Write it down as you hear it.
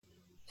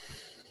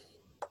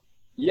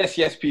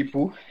Yes,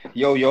 people.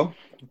 Yo.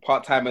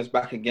 Part-timers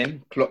back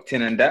again. Clocked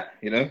in and that,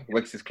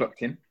 Wegz is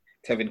clocked in.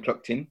 Tevin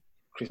clocked in.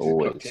 Chris is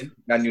clocked Always. in.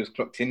 Daniel's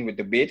clocked in with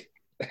the beard.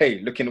 Hey,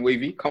 looking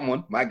wavy. Come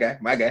on, my guy.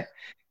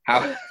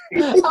 How?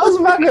 How's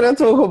man gonna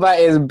talk about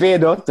his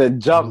beard off the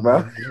jump,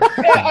 bro?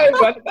 I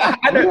Where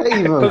don't did that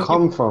even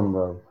come from,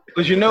 bro?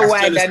 because you know That's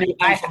why, jealousy. Daniel. It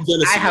comes from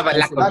jealousy. I have a It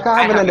comes lack from- of. Like I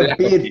I haven't have had a a lack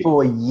beard of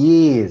for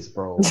years,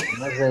 bro.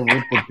 Imagine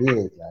with the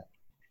beard,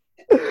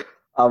 like.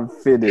 I'm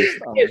finished.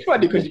 It's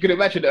funny because you can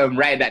imagine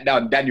writing that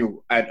down,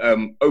 Daniel,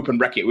 and open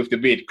bracket with the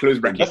beard, close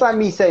bracket. That's like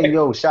me saying,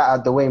 "Yo, shout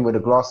out DeeWain with the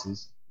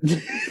glasses."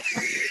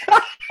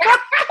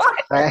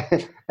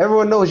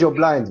 Everyone knows you're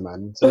blind,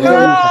 man. So you don't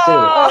need to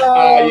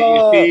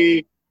say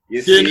it.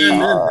 You see,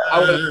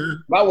 I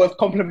was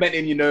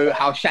complimenting,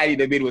 how shiny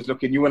the beard was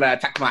looking. You want to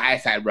attack my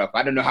eyesight, bro.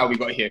 I don't know how we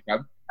got here,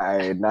 fam.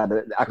 I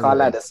can't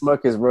lie. The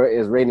smoke is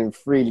raining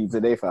freely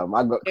today, fam.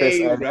 I got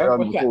Chris earlier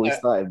on before we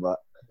started, but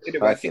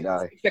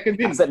Seconds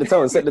in. set the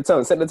tone.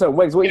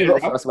 Wegz, what you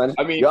got for us, man?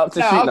 I mean, you're up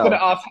to shoot now.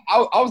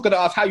 I was gonna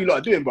ask how you lot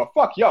are doing, but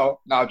fuck y'all.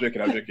 No, I'm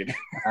joking.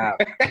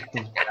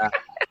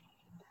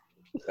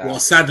 What a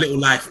sad little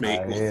life, mate.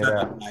 What a sad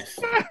Yeah. little life.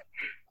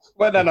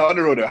 Well, no, on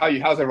the road though.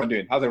 How's everyone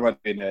doing? How's everyone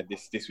doing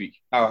this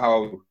week?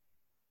 How?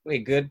 We're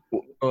good.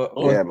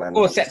 Yeah, man.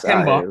 For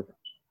September.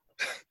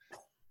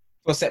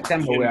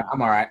 Sorry.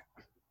 I'm all right.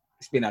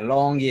 It's been a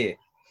long year.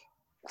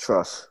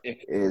 Trust.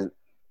 It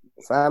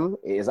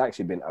has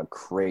actually been a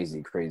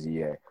crazy, crazy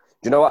year.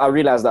 Do you know what I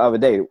realized the other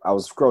day? I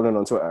was scrolling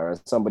on Twitter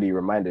and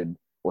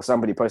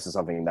somebody posted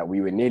something that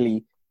we were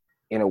nearly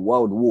in a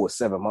world war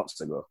 7 months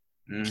ago.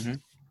 Mm-hmm.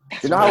 Do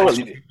you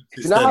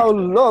know how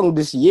long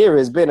this year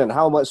has been and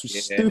how much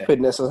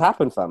stupidness has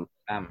happened, fam?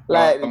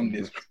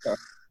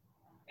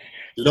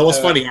 You know what's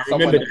funny? I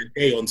remember that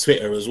day on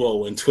Twitter as well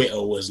when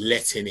Twitter was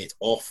letting it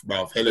off,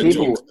 bruv.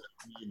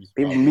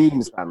 People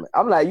memes, fam.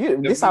 I'm like,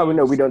 this is how we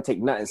know we don't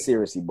take nothing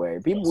seriously, boy.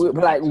 People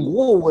like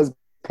war was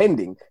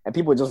pending and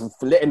people just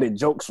letting the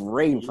jokes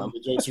rain, fam.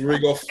 The jokes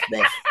ring off,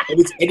 bruv.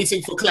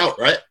 Anything for clout,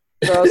 right?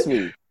 Trust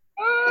me.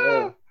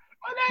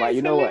 But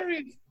you know what?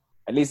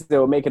 At least they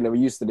were making them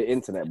used to the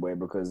internet, boy,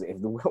 because if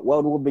the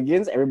world war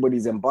begins,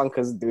 everybody's in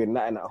bunkers doing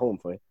nothing at home,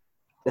 boy.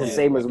 The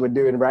same as we're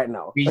doing right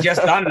now. We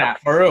just done that,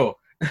 for real.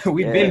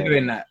 We've been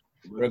doing that,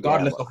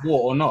 regardless of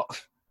war or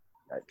not.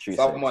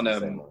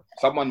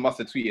 Someone must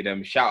have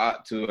tweeted shout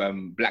out to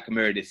Black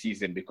Mirror this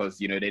season because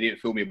they didn't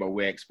film it, but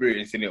we're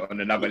experiencing it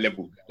on another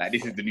level. Like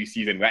this is the new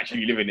season, we're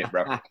actually living it,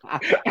 bro.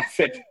 I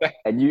said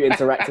a new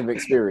interactive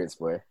experience,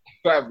 boy.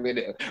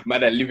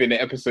 Man, I live in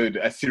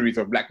a series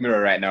of Black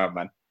Mirror right now,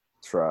 man.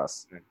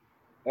 Trust.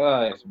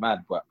 Oh, it's mad,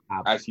 but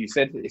as you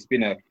said, it's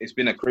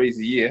been a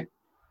crazy year.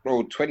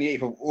 Bro,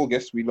 28th of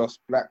August, we lost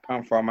Black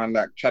Panther man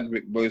like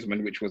Chadwick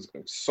Boseman, which was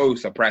so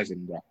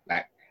surprising, bro.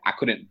 Like I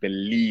couldn't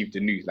believe the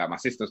news. Like my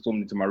sister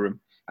stormed into my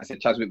room. I said,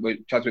 Chadwick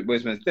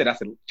Boseman's dead. I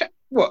said,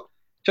 what?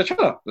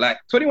 T'Challa? Like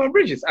 21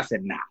 Bridges? I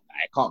said, nah,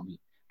 it can't be.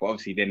 But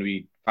obviously then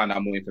we found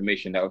out more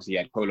information that obviously he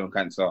had colon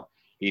cancer.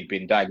 He'd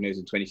been diagnosed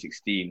in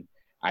 2016.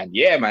 And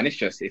yeah, man, it's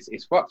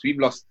fucked. We've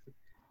lost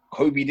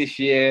Kobe this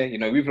year.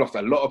 We've lost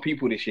a lot of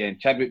people this year. And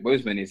Chadwick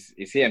Boseman is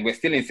here. And we're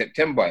still in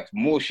September.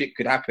 More shit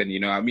could happen, you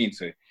know what I mean?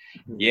 So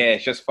yeah,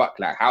 it's just fucked.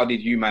 Like, how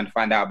did you, man,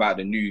 find out about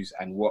the news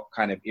and what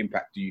kind of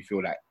impact do you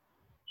feel like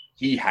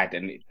he had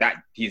and that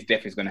his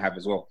death is going to have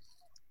as well?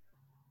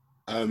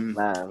 Man.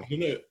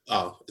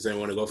 Does anyone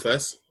want to go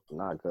first?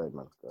 Nah, good,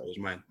 man. It was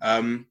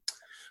mine.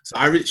 So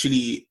I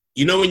literally,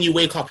 when you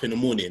wake up in the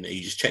morning and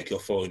you just check your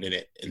phone in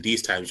it, and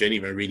these times you don't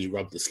even really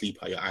rub the sleep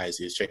out your eyes,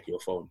 you just check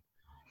your phone.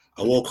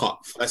 I woke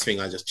up, first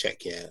thing I just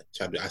check,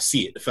 Chadwick. I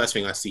see it. The first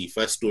thing I see,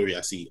 first story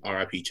I see,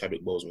 R.I.P.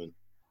 Chadwick Boseman.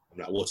 I'm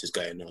like, what is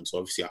going on? So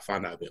obviously I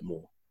found out a bit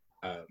more.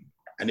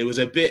 And it was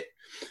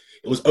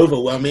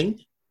overwhelming.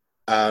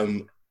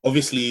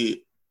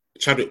 Obviously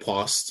Chadwick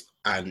passed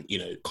and,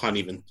 can't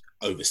even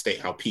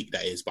overstate how peak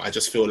that is. But I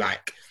just feel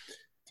like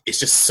it's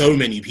just so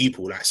many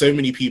people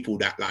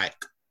that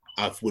like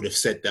I would have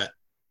said that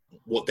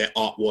what their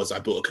art was, I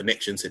built a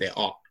connection to their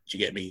art. Do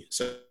you get me?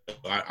 So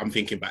I'm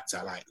thinking back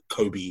to like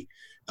Kobe,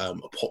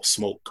 Pop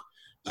Smoke.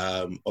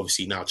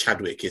 Obviously now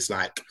Chadwick is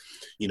like,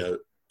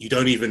 you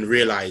don't even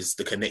realize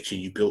the connection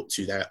you built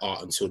to their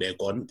art until they're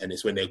gone. And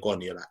it's when they're gone,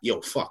 you're like,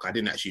 yo, fuck, I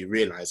didn't actually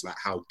realize like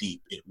how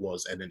deep it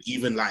was. And then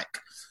even like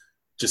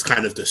just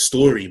kind of the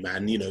story,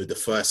 man, the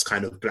first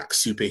kind of Black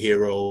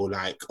superhero,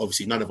 like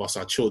obviously none of us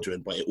are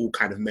children, but it all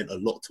kind of meant a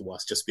lot to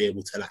us just be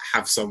able to like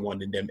have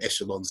someone in them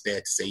echelons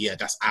there to say, yeah,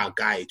 that's our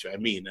guy, do you know what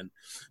I mean? And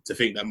to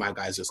think that my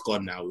guy's just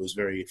gone now, it was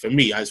for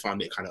me, I just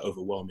found it kind of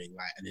overwhelming.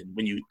 Like, and then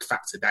when you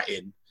factor that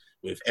in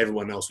with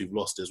everyone else we've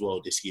lost as well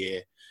this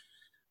year,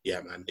 yeah,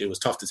 man, it was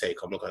tough to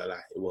take. I'm not gonna lie,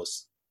 it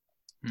was.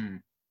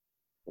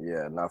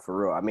 Yeah, no, for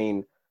real. I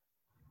mean,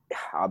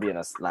 I'll be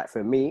honest. Like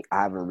for me,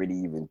 I haven't really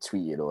even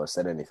tweeted or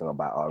said anything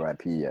about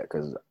R.I.P. yet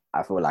because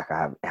I feel like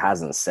it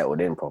hasn't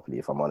settled in properly.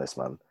 If I'm honest,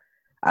 man,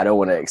 I don't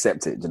want to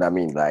accept it. Do you know what I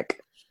mean? Like,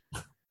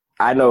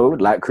 I know,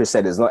 like Chris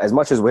said, it's not as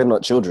much as we're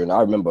not children. I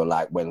remember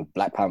like when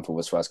Black Panther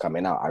was first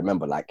coming out. I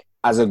remember like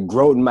as a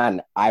grown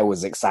man, I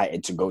was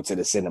excited to go to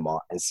the cinema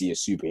and see a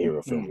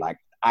superhero film. Like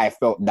I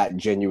felt that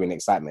genuine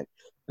excitement,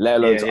 let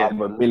alone to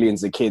other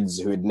millions of kids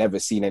who had never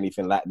seen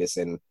anything like this.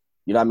 And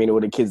you know what I mean? All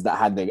the kids that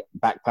had the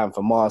Black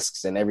Panther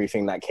masks and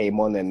everything that came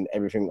on and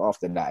everything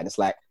after that. And it's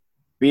like,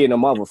 being a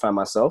Marvel fan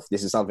myself,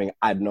 this is something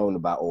I'd known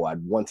about or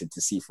I'd wanted to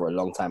see for a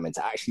long time, and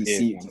to actually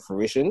see it to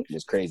fruition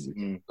was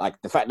crazy. Like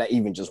the fact that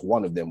even just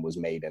one of them was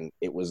made and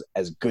it was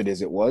as good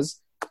as it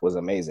was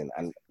amazing.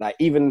 And like,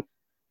 even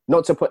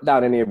not to put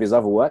down any of his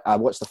other work, I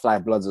watched The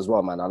Five Bloods as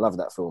well, man. I love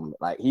that film.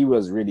 Like he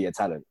was really a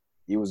talent.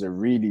 He was a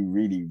really,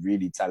 really,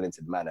 really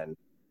talented man. And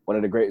one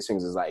of the greatest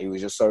things is like, he was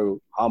just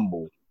so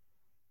humble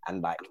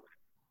and like,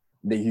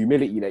 the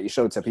humility that he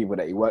showed to people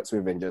that he works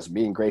with and just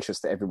being gracious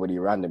to everybody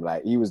around him.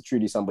 Like he was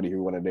truly somebody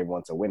who wanted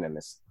everyone to win. And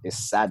it's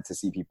sad to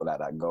see people like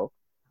that go,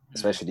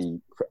 especially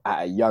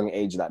at a young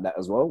age like that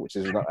as well, which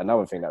is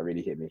another thing that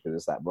really hit me, because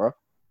it's like, bro,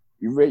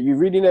 you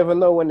really never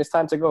know when it's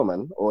time to go,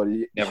 man.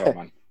 Never,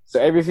 man. So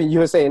everything you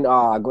were saying,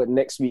 I got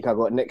next week, I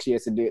got next year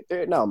to do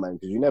it now, man.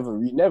 Because you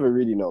never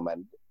really know,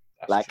 man.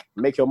 That's like true.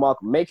 Make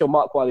your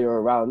mark while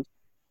you're around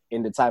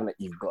in the time that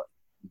you've got.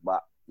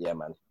 But yeah,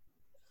 man.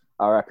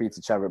 R.I.P.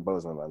 to Chadwick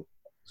Boseman, man.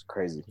 It's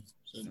crazy.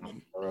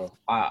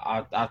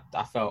 I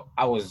felt,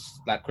 I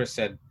was, like Chris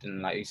said,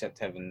 and like you said,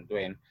 Tevin,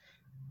 DeeWain,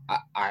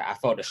 I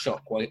felt the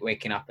shock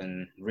waking up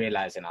and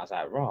realizing, I was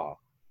like, raw,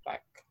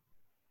 like,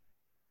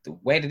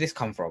 where did this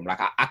come from? Like,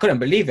 I couldn't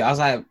believe it. I was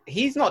like,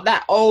 he's not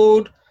that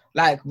old.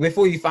 Like,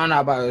 before you found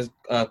out about his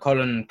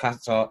colon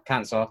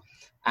cancer,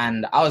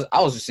 and I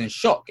was just in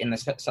shock in the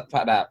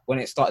fact that when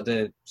it started,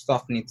 the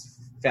stuff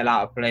fell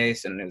out of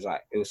place, and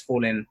it was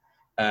falling.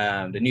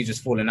 The news was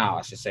falling out,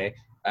 I should say.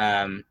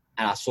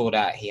 And I saw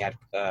that he had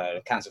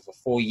cancer for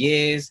 4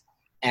 years,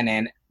 and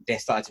then there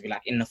started to be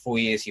like, in the 4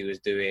 years he was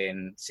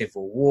doing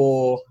Civil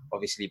War,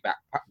 obviously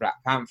Black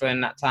Panther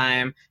in that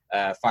time,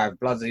 Five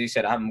Bloods, as you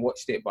said. I haven't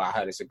watched it, but I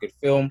heard it's a good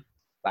film.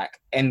 Like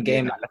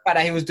Endgame, like the fact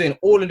that he was doing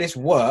all of this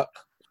work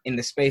in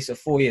the space of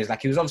 4 years.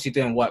 Like he was obviously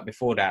doing work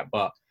before that,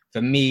 but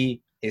for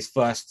me, his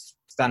first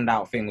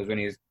standout thing was when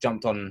he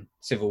jumped on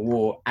Civil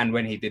War, and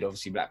when he did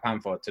obviously Black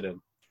Panther to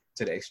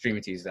the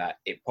extremities that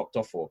it popped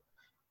off for.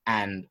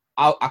 And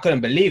I couldn't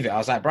believe it. I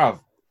was like,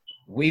 bruv,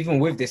 even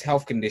with this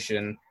health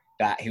condition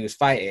that he was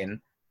fighting,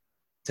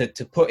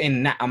 to put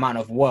in that amount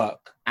of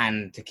work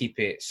and to keep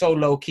it so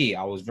low key,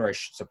 I was very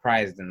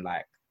surprised, and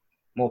like,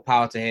 more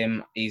power to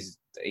him. He's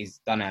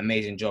done an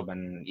amazing job,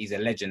 and he's a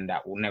legend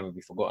that will never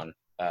be forgotten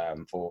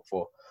for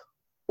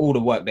all the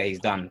work that he's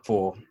done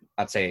for,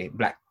 I'd say,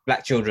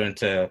 black children,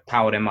 to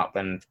power them up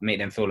and make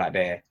them feel like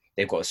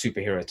they've got a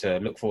superhero to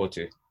look forward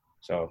to.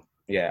 So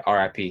yeah,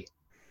 R.I.P.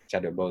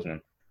 Chadwick Boseman.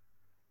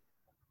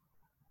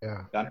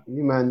 Yeah,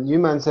 you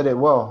man said it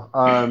well.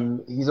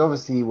 He's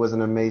obviously was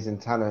an amazing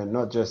talent,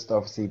 not just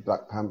obviously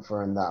Black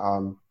Panther, and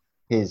that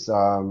his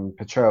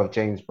portrayal of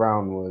James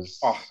Brown was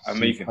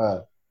amazing.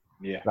 Superb.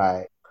 Yeah,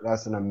 like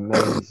that's an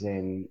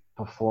amazing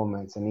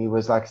performance, and he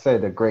was, like I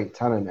said, a great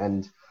talent.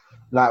 And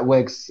like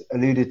Wegz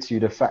alluded to,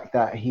 the fact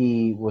that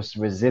he was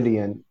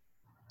resilient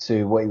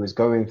to what he was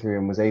going through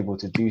and was able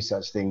to do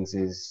such things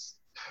is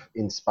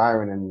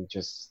inspiring and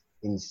just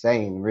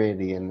insane,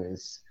 really. And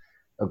it's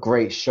a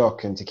great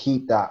shock, and to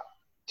keep that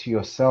to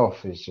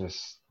yourself is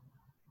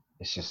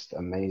just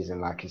amazing.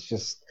 Like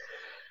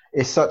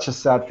it's such a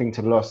sad thing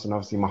to lose, and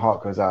obviously my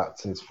heart goes out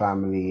to his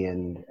family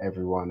and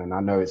everyone, and I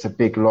know it's a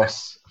big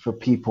loss for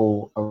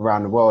people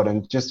around the world,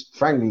 and just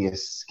frankly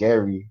it's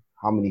scary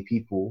how many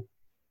people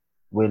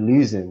we're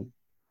losing,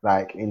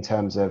 like in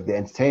terms of the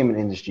entertainment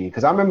industry.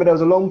 Because I remember there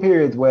was a long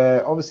period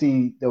where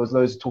obviously there was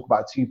loads of talk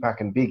about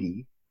Tupac and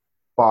Biggie,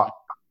 but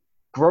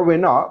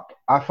growing up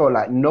I felt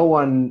like no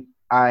one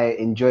I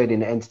enjoyed in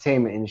the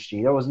entertainment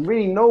industry, there was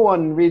really no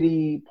one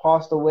really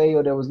passed away,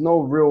 or there was no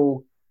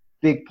real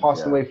big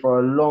passed away for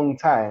a long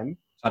time.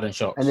 Sudden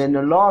shocks. And then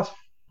the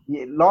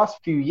last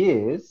few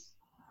years,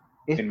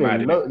 it's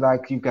been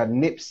like you've got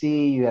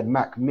Nipsey, you had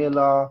Mac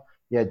Miller,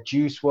 you had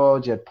Juice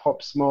WRLD, you had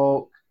Pop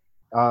Smoke,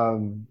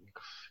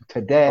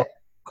 Cadet,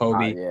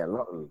 Kobe.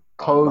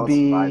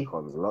 Kobe.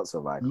 Lots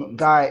of icons.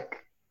 Like,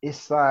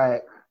 it's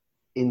like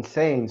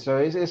insane. So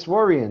it's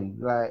worrying.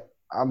 Like,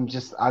 I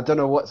don't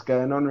know what's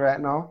going on right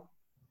now,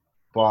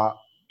 but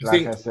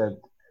like I said,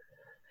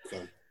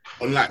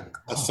 on like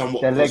a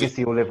somewhat their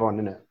legacy will live on,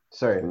 innit?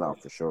 Sorry. No,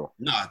 for sure.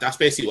 No, that's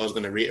basically what I was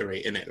going to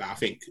reiterate, innit? Like, I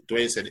think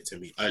DeeWain said it to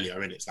me earlier,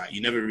 innit? It's like,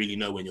 you never really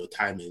know when your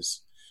time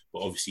is,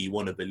 but obviously you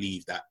want to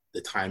believe that the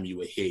time you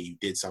were here, you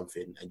did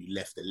something and you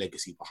left a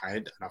legacy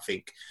behind. And I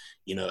think,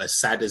 you know, as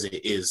sad as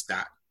it is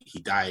that he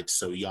died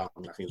so young,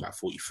 I think it was like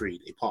 43,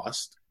 they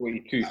passed.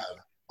 42.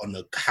 On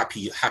the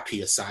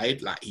happier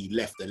side, like, he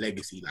left a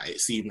legacy. Like,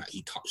 it seemed like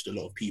he touched a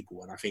lot of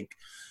people. And I think,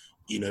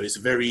 you know, it's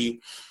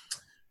very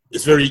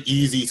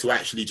easy to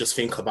actually just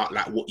think about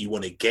like what you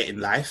want to get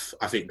in life.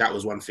 I think that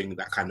was one thing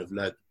that kind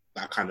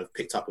of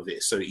picked up of it.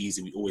 It's so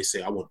easy. We always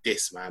say, I want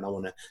this, man. I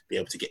want to be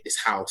able to get this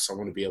house. I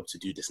want to be able to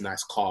do this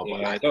nice car. Yeah,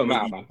 but like, it don't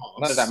matter, man.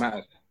 None of that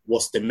matters.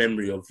 what's the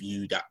memory of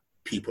you that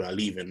people are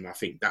leaving? And I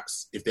think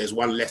that's, if there's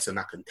one lesson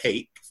I can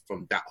take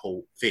from that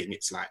whole thing,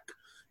 it's like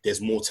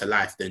there's more to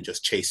life than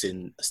just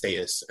chasing a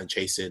status and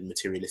chasing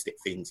materialistic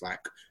things. Like,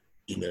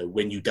 you know,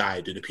 when you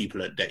die, do the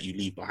people that you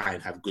leave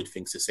behind have good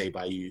things to say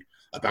about you?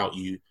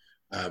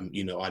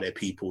 You know, are there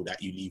people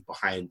that you leave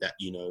behind that,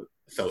 you know,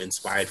 felt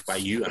inspired by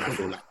you? And I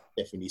feel like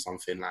definitely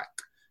something like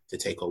to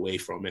take away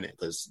from it,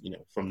 because, you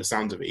know, from the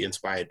sounds of it, he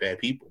inspired bare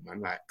people,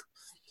 man. Like,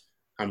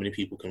 how many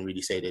people can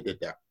really say they did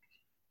that?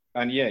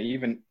 And yeah,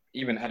 even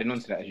adding on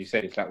to that, as you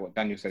said, it's like what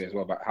Daniel said as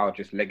well about how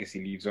just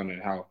legacy leaves on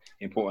and how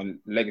important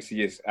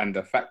legacy is, and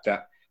the fact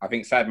that I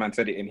think Sideman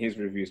said it in his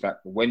reviews, like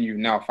when you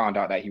now found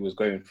out that he was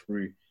going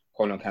through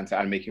colon cancer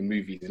and making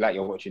movies, it's like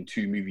you're watching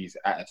 2 movies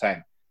at a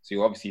time. So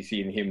you're obviously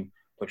seeing him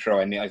portrayal,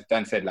 and as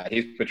Dan said, like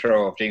his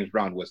portrayal of James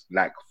Brown was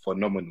like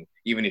phenomenal.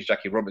 Even his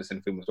Jackie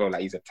Robinson film as well,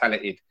 like he's a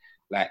talented,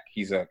 like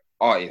he's a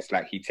artist,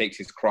 like he takes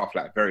his craft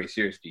like very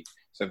seriously.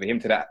 So for him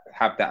to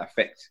have that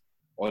effect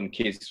on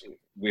kids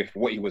with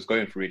what he was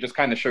going through, it just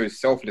kind of shows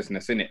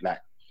selflessness in it. Like,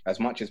 as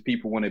much as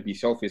people want to be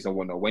selfish and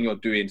whatnot, when you're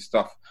doing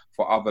stuff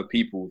for other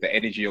people, the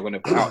energy you're going to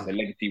put out, the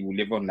legacy will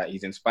live on. Like,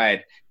 he's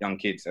inspired young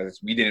kids, as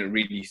we didn't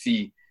really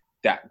see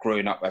that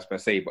growing up as per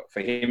se, but for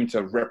him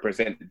to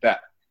represent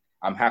that,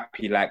 I'm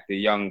happy like the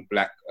young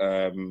black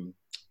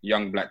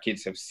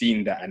kids have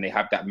seen that and they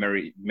have that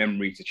memory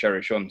to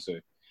cherish on. So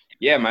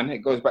yeah, man, it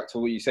goes back to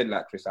what you said,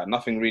 like Chris, like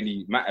nothing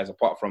really matters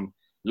apart from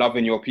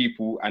loving your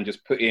people and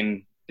just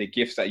putting the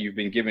gifts that you've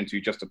been given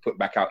to just to put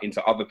back out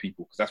into other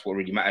people, because that's what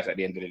really matters at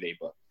the end of the day.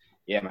 But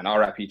yeah, man,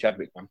 R.I.P.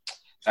 Chadwick, man.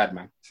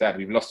 Sad.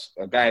 We've lost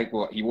a guy,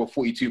 he wore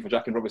 42 for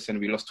Jackie Robinson.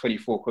 We lost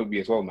 24 Kobe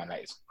as well, man.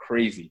 Like, it's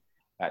crazy.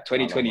 Like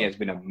 2020 has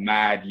been a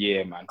mad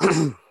year, man.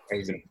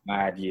 It's been a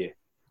mad year.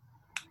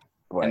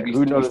 Right. And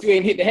we still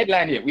ain't hit the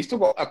headline yet. We still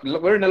got,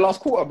 we're in the last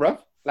quarter, bruv.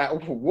 Like,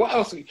 what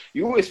else?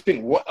 You always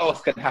think, what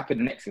else can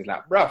happen next? It's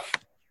like, bruv.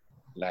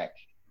 Like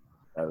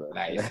I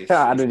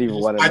don't even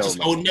want to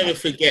know. I'll never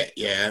forget,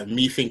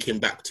 me thinking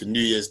back to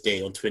New Year's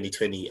Day on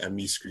 2020 and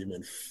me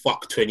screaming,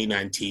 fuck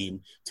 2019.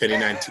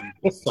 2019.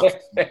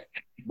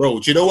 Bro,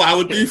 do you know what I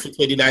would do for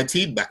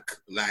 2019 back?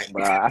 Like,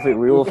 I think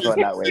we all felt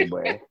that way,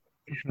 boy.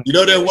 You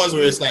know, there was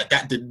where it's like,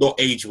 that did not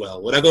age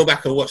well. When I go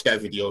back and watch that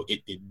video,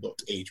 it did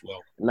not age well.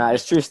 Nah,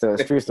 it's true still.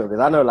 Because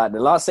I know, like, the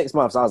last 6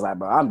 months, I was like,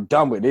 bro, I'm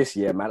done with this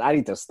year, man. I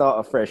need to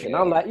start afresh. And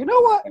I'm like, you know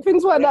what?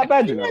 Things weren't that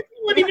bad, you know. It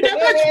wasn't even that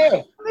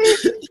bad.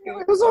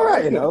 It was all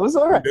right, you know. It was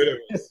all right.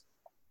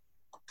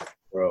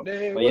 Bro.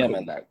 But yeah,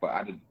 man, like, but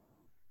I didn't.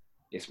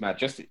 It's mad.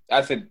 Just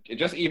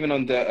even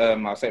on the I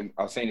was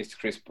saying this to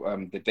Chris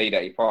the day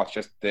that he passed,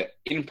 just the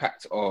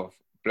impact of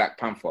Black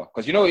Panther,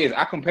 because you know it is.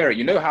 I compare it.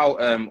 You know how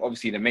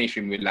obviously the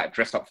mainstream would like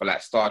dress up for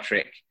like Star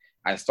Trek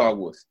and Star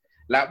Wars.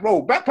 Like,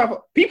 bro, Black Panther,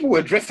 people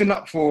were dressing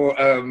up for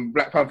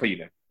Black Panther. You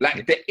know,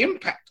 like the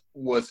impact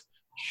was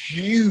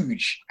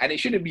huge, and it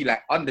shouldn't be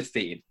like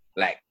understated.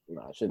 Like,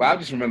 but I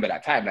just remember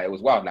that time. Like, it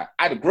was wild.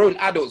 Like, grown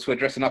adults were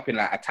dressing up in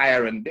like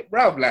attire and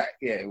bro, like,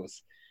 yeah, it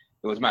was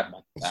mad,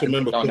 man. I just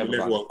remember calling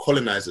everyone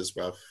colonizers,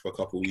 bro, for a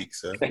couple of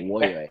weeks.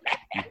 Colonizer,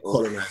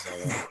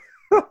 man.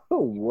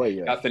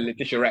 That's the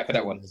Letitia Wright for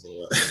that one.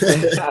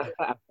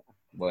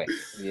 Boy,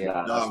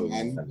 yeah. No,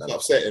 man, it's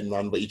upsetting,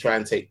 man. But you try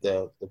and take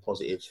the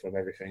positives from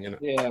everything, innit?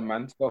 Yeah,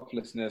 man.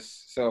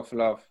 Selflessness,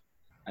 self-love,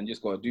 and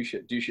just gotta do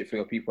shit for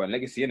your people and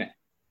legacy, innit?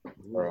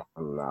 Bro,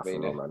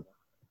 man.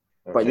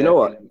 But you know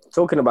what?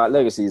 Talking about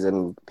legacies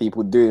and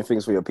people doing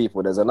things for your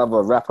people, there's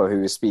another rapper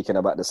who is speaking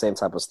about the same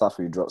type of stuff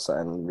who dropped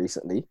something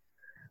recently.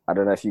 I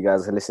don't know if you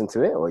guys have listened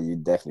to it, or you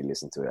definitely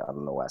listened to it. I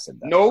don't know why I said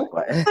that. No.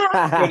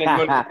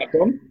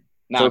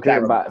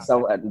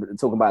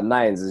 Talking about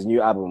Nines, his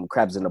new album,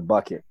 Crabs in a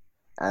Bucket.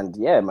 And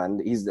yeah, man,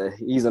 he's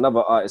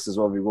another artist as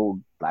well. We all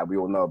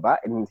know about,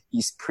 and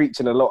he's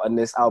preaching a lot on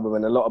this album,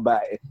 and a lot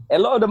about it. A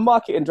lot of the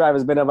marketing drive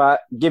has been about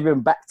giving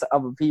back to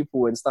other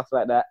people and stuff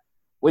like that.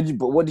 What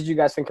did you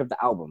guys think of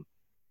the album?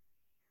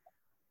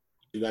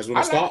 You guys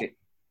want to start?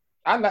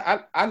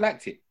 I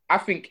liked it. I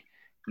think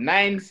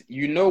Nines,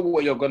 you know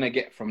what you're gonna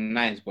get from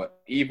Nines, but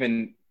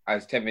even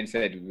as Tevin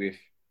said, with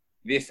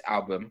this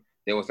album,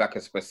 there was like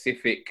a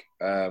specific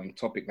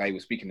topic that he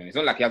was speaking on. It's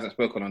not like he hasn't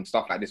spoken on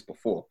stuff like this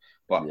before,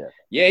 but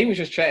yeah, he was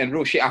just chatting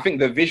real shit. I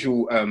think the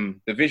visual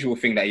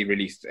thing that he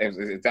released,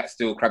 is that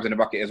still Crabs in the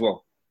Bucket as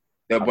well?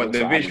 The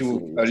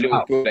visual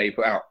little film that he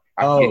put out.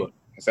 I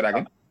said that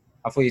again.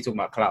 I thought you were talking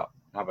about Clout.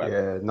 My bad.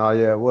 It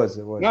was.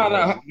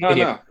 No.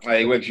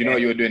 Hey, Wegz, you know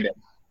what you were doing there.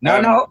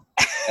 No.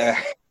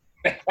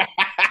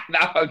 No,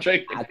 I'm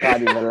joking. I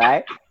can't even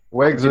lie.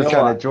 Wegz was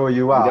trying to draw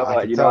you out.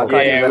 I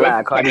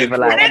can't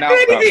even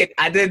lie.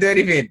 I didn't do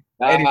anything.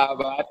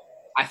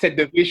 I said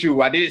the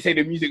visual. I didn't say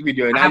the music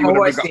video. I haven't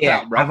watched it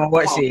yet. I haven't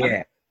watched it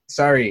yet.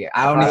 Sorry,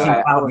 I only seen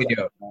the Clout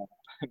video.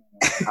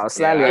 I was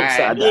slightly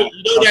upset. You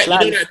know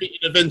that bit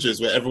in Avengers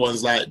where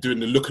everyone's like doing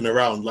the looking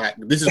around. Like,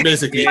 this is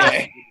basically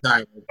time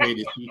I played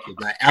this weekend.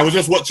 Like, I was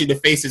just watching the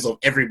faces of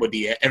everybody.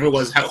 Yeah?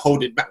 Everyone's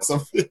holding back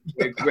something.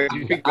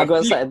 I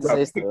got something to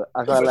say still.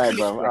 I can't lie,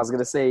 bro. I was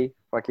gonna say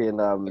fucking.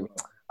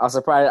 I was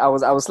surprised. I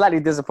was slightly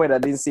disappointed I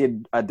didn't see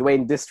a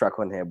DeeWain diss track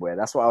on here, boy.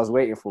 That's what I was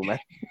waiting for, man.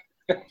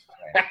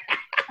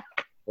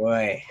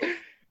 Boy.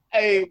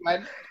 Hey,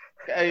 man.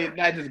 Hey,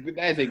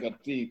 that ain't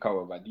got to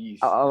cover, man.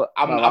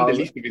 I'm the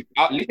least of his.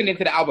 Listening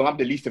to the album, I'm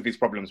the least of his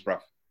problems, bro.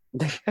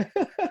 To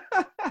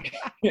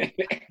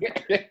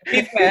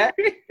be fair,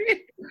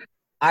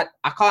 I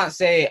can't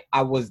say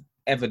I was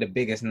ever the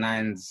biggest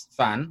Nines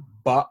fan,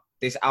 but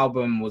this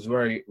album was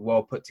very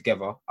well put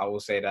together. I will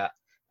say that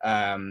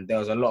there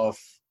was a lot of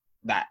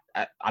that.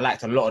 I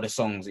liked a lot of the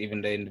songs,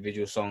 even the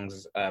individual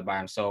songs by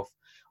himself.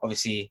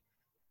 Obviously,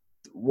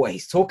 what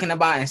he's talking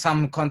about in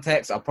some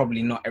contexts are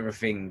probably not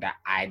everything that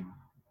I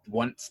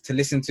want to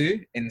listen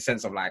to, in the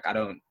sense of like I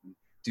don't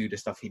do the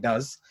stuff he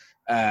does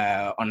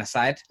on the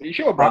side. Are you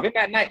sure, bro? In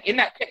that night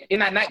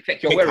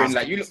tech you're wearing,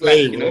 like you look like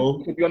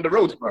you could be on the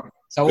roads, bro.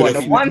 So what?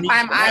 The one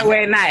time I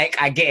wear Nike,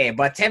 I get it.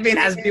 But Tevin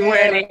has been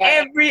wearing it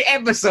every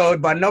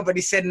episode, but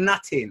nobody said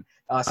nothing.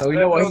 So we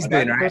know what he's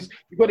doing, right?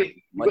 You got it.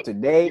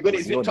 Today, you got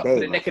it zipped up to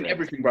the neck and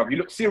everything, bro. You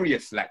look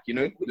serious, like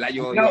like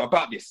you're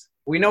about this.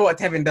 We know what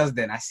Tevin does.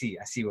 Then I see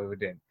what we're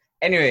doing.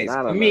 Anyways,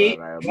 for me,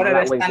 one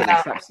of the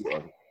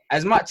standout.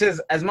 As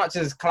much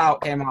as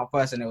Clout came out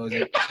first, and it was a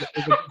good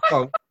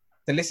song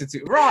to listen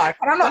to. Right?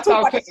 Can I not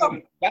talk about the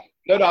song?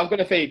 No, I was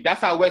gonna say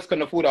that's how West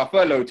can afford our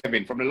furlough,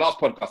 Tevin, from the last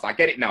podcast. I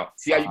get it now.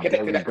 See how you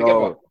connected that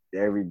together.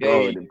 There we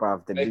go.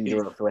 The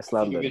leader of West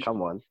London.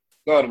 Come on.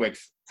 Go on,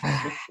 Wegz.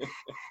 I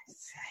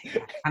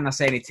cannot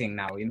say anything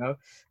now, you know.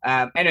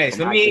 Anyways,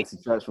 for me,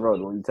 Church Road.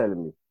 What are you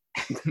telling me?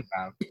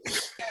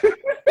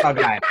 Plug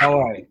line. Don't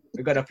worry,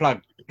 we got a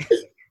plug.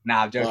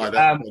 Nah, I'm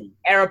joking.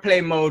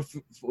 Aeroplane Mode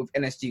with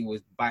NSG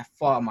was by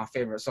far my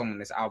favorite song on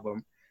this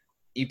album.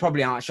 You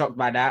probably aren't shocked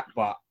by that,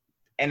 but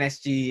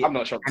NSG I'm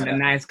not shocked and the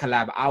Nines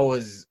collab, I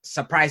was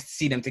surprised to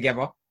see them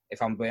together.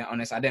 If I'm being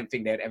honest, I didn't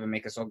think they'd ever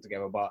make a song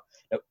together, but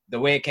the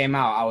way it came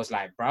out, I was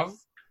like, bruv,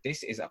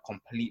 this is a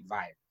complete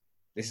vibe.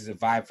 This is a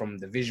vibe from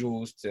the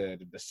visuals to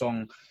the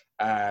song.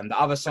 The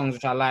other songs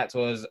which I liked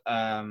was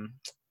I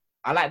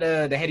like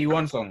the Heady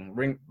One song,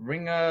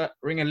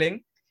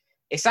 Ring-a-Ling.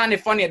 It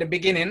sounded funny at the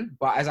beginning,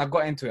 but as I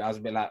got into it, I was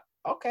a bit like,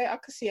 okay, I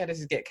can see how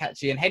this is get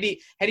catchy. And Heady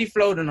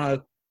flowed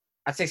on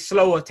I'd say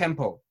slower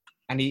tempo,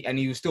 and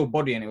he was still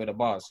bodying it with the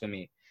bars for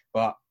me.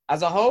 But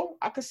as a whole,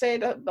 I could say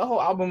that the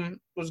whole album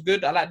was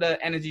good. I like the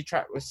energy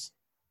track with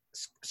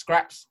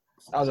Scraps.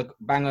 That was a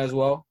banger as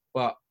well.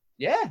 But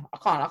yeah, I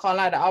can't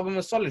lie. The album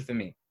was solid for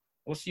me.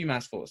 What's you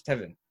man's thoughts,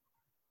 Tevin?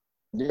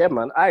 Yeah,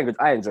 man, I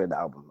enjoyed the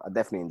album. I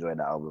definitely enjoyed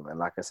the album, and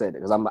like I said,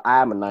 because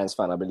I am a Nines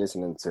fan. I've been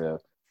listening to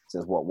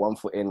since one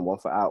foot in, one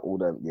foot out, all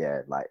the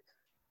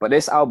But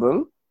this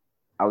album,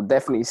 I would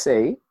definitely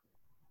say,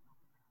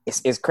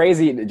 it's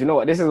crazy. Do you know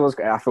what? This is what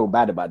I feel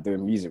bad about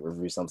doing music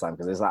reviews sometimes,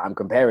 because it's like I'm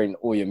comparing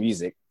all your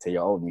music to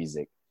your old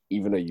music,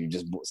 even though you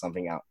just brought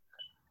something out.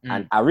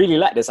 And I really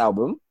like this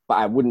album, but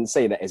I wouldn't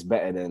say that it's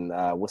better than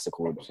what's it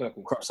called?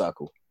 Crop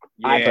Circle.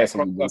 Yeah, I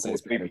personally wouldn't say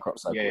it's better than Crop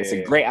Circle. Yeah, it's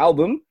a great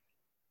album,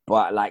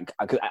 but like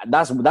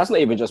that's not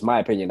even just my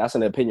opinion. That's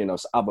an opinion of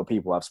other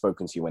people I've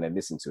spoken to when they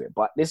listen to it.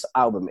 But this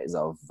album is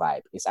a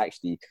vibe.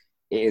 It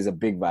is a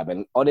big vibe.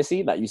 And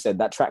honestly, like you said,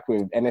 that track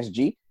with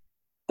NSG,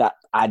 that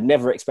I'd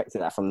never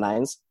expected that from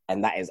Nines,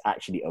 and that is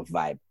actually a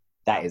vibe.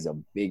 That is a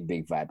big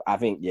vibe. I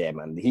think, yeah,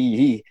 man,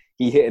 he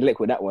hit a lick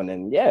with that one,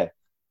 and yeah.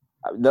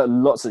 There are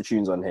lots of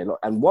tunes on here.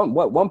 And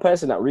one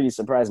person that really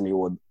surprised me,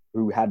 or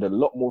who had a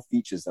lot more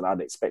features than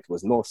I'd expect,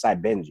 was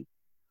Northside Benji.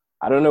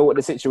 I don't know what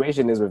the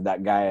situation is with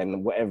that guy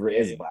and whatever it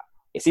is, but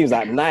it seems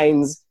like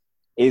Nines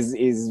is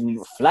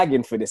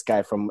flagging for this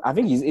guy from, I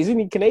think isn't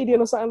he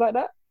Canadian or something like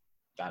that?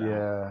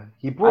 Yeah.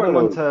 He brought him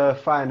onto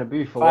Fire in the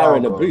Booth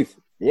Booth.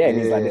 Yeah, and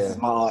he's like, this is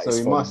my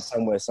artist from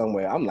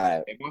somewhere. I'm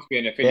like... It must be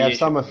an affiliation. They have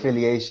some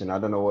affiliation. I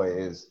don't know what it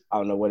is. I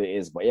don't know what it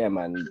is. But yeah,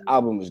 man, the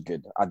album was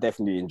good. I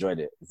definitely enjoyed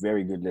it.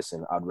 Very good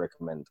listen. I'd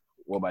recommend.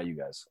 What about you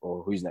guys?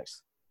 Or who's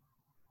next?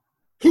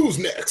 Who's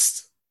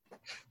next?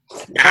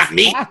 Not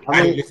me. All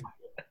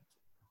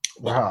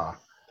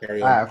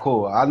right,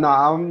 cool.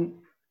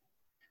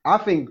 I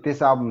think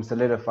this album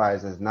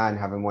solidifies as Nine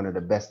having one of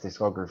the best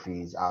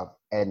discographies out of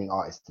any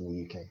artist in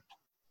the UK.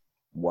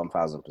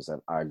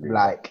 1000%. I agree.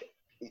 Like...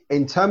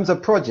 in terms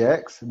of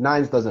projects,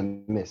 Nines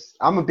doesn't miss.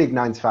 I'm a big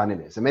Nines fan in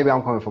it, so maybe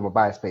I'm coming from a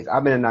biased place.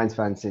 I've been a Nines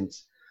fan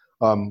since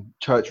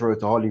Church Road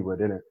to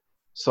Hollywood, innit?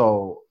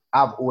 So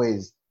I've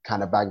always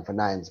kind of banged for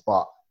Nines,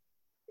 but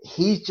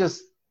he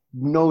just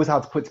knows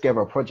how to put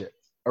together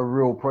a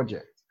real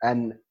project.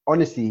 And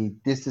honestly,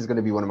 this is going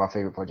to be one of my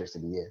favorite projects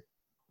of the year.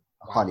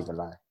 I can't even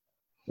lie.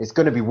 It's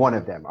going to be one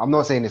of them. I'm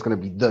not saying it's going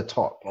to be the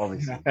top,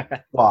 obviously,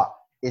 but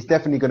it's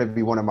definitely going to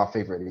be one of my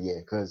favorite of the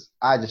year, because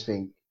I just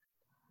think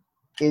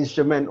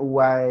instrumental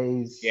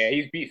wise,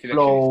 his beat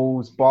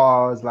flows,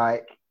 bars,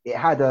 like it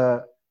had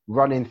a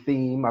running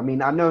theme. I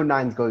mean, I know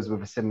Nines goes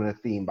with a similar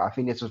theme, but I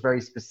think this was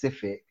very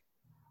specific.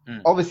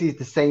 Obviously, it's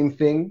the same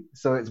thing,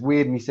 so it's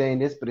weird me saying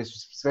this, but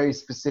it's very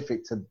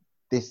specific to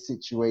this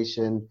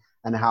situation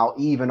and how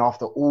even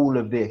after all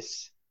of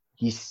this,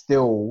 he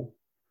still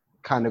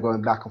kind of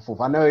going back and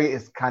forth. I know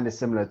it's kind of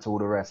similar to all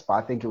the rest, but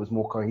I think it was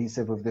more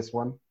cohesive with this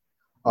one.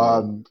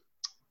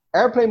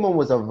 Airplane Mode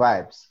was a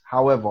vibes.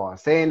 However,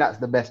 saying that's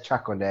the best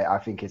track on there, I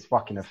think is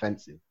fucking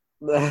offensive.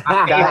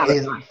 That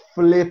is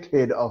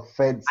flipping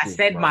offensive. I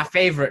said bro. my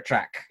favorite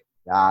track.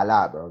 Nah,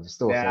 lie, bro. It's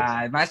still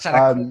offensive. Man,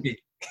 trying to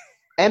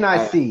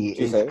NIC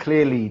is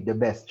clearly the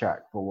best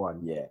track for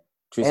one. Yeah.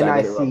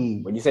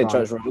 NIC. When you said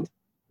Church Road,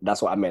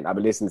 that's what I meant. I've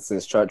been listening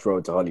since Church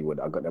Road to Hollywood.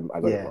 I got it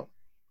wrong.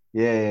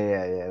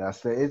 Yeah.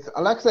 That's it. It's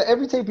like I said,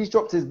 every tape he's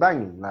dropped is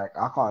banging. Like,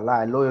 I can't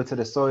lie. Loyal to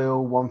the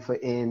Soil, 1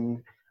 Foot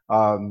In,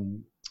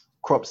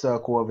 Crop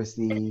Circle,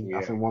 obviously.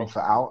 I think 1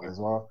 Foot Out as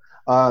well.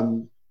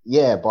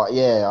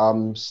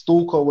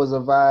 Stalker was a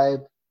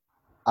vibe.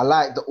 I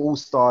like the All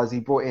Stars. He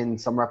brought in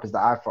some rappers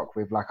that I fuck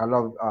with. Like, I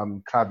love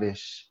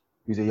Clavish,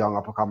 who's a young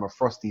up-and-comer.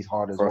 Frosty's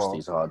hard as well.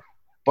 Frosty's hard.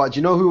 But do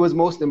you know who was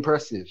most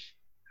impressive?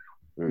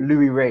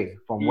 Louis Ray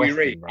from Weston.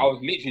 Ray. I was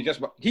literally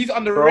he's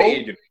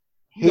underrated.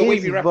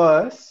 His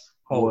verse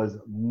was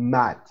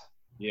mad.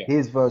 Yeah.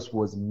 His verse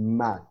was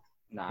mad.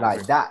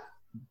 That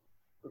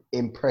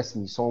impressed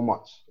me so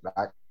much.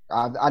 Like,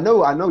 I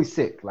know he's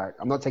sick. Like,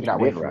 I'm not taking that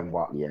away from him,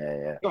 but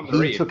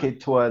he took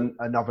it to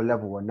another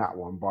level on that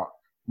one. But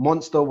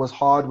Monster was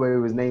hard, where he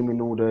was naming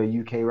all the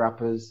UK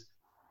rappers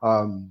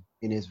in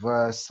his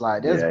verse.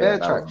 Like, there's bare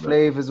track.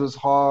 Flavors was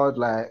hard.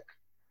 Like,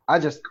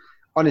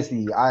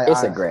 honestly,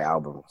 it's a great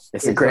album.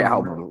 It's a great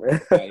album.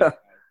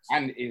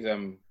 And is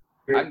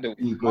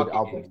really good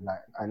album.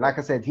 Like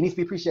I said, he needs to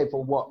be appreciated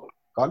for what?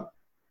 Gone?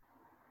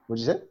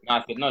 What'd you say? No,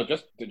 I said no.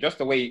 Just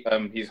the way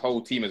his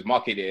whole team has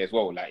marketed it as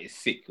well. Like, it's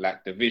sick.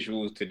 Like, the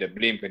visuals to the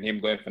blimp and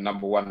him going for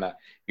number one. Like,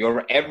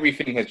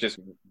 everything has just,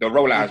 the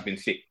rollout has been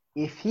sick.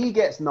 If he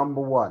gets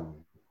number one,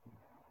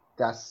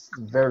 that's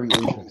very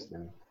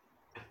interesting.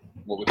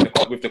 Well,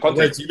 with the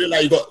context, You look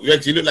like you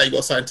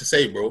got something to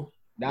say, bro.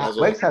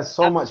 Wegz has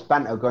so much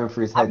banter going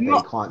through his head that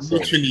he can't say.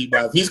 Literally,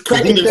 man. He's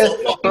cracking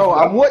himself. Bro,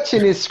 I'm watching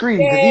his screen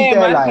because he's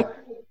there like...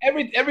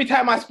 Every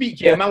time I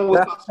speak, man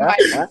was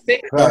smiling.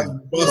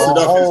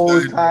 The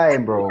whole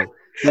time, bro.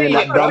 Doing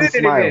that dumb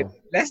smile.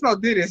 Let's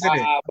not do this,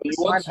 innit?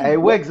 Hey,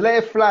 Wegz,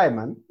 let it fly,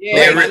 man.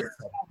 RIP.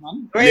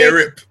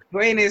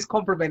 DeeWain is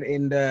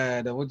complimenting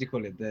the what do you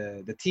call it?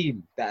 The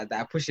team that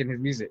are pushing his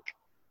music.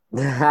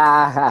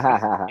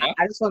 I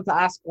just want to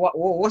ask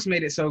what's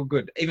made it so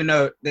good, even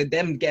though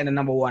them getting the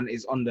number one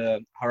is on the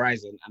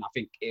horizon, and I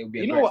think it will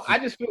be. I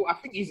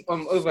think he's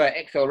over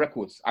XL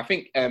Records. I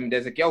think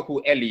there's a girl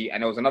called Ellie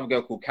and there was another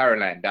girl called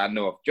Caroline that I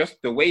know of.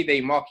 Just the way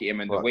they market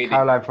him and the way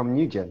Caroline from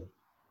New Gen.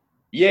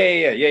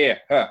 Yeah,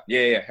 her.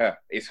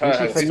 It's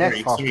her.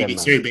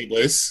 Sorry, big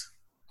boys.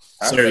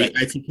 Sorry,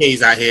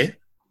 ITK's out here.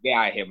 They're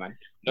out here, man.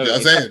 No, you know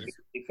what I'm saying?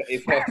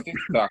 It's her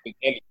sister, I think,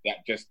 Ellie,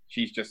 that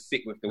she's just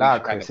sick with the way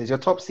Chris, it's your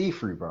top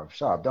see-through, bro.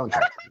 Shut up, don't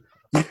chat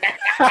to me.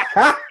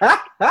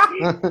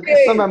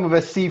 Some man with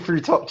a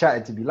see-through top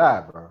chatting to be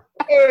live, bro.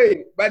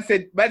 Hey, man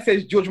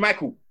says George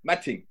Michael,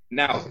 Matting.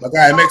 Now. The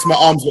guy makes my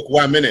arms look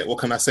 1 minute. What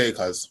can I say,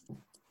 cuz?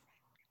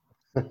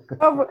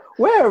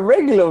 Wear a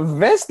regular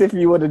vest if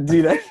you want to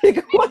do that.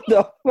 What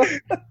the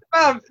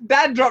fuck?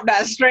 Dad dropped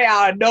that straight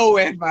out of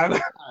nowhere, man.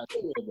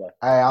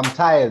 Hey, I'm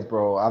tired,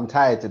 bro. I'm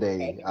tired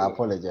today. I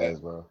apologize,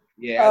 bro.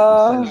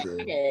 It's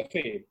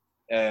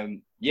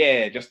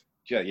just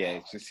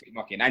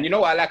marketing. And you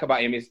know what I like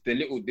about him is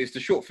the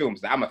short films.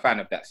 That I'm a fan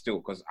of that still,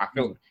 because I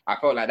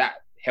felt like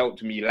that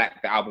helped me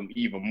like the album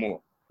even more.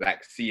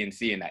 Like seeing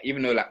that,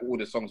 even though like all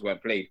the songs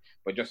weren't played,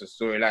 but just a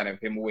storyline of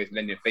him always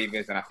lending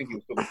favors, and I think he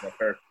was talking to a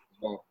therapist as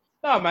well.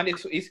 No, man,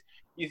 it's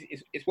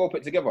well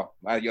put together.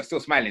 You're still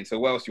smiling. So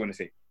what else do you want to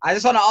say? I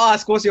just want to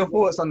ask, what's your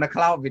thoughts on the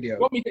Clout video?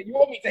 You want me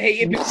to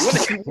hate him?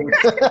 This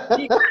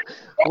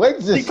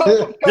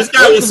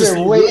guy was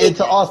been waiting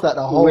to ask that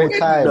the whole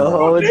time. The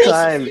whole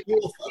time.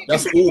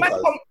 That's all.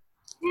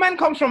 Man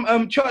comes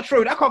from Church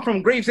Road. I come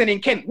from Gravesend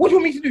in Kent. What do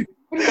you want me to do?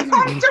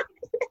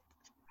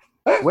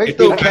 Wegz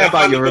don't care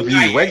about your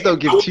review. Wegz don't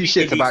give two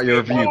shits about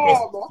your review,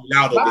 bro.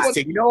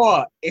 You know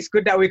what? It's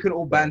good that we can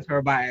all banter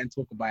about it and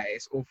talk about it.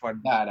 It's all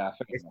fun.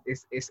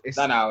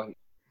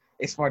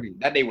 It's funny.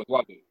 That day was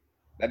wild.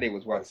 That day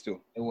was wild still.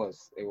 It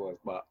was.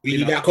 But Were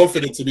you that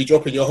confident to be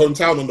dropping your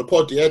hometown on the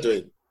pod? Yeah,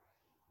 doing.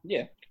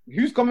 Yeah.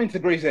 Who's coming to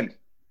Gravesend?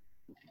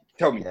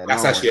 Tell me. Yeah,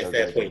 that's actually a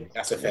fair point.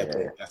 That's a fair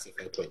point.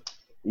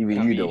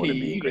 Even you don't want to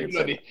be in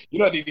Gravesend. You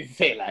don't need to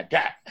say it like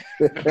that.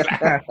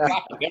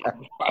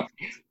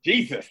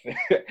 Jesus.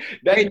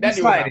 But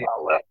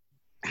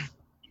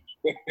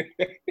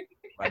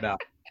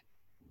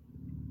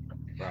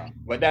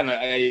then,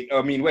 I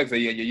mean, Wegz,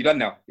 you done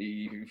now?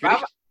 You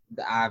finished?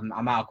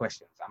 I'm out of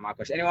questions.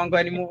 Anyone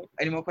got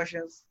any more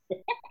questions?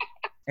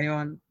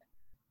 Anyone?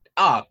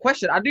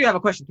 Question. I do have a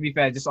question, to be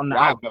fair, just on the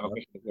album.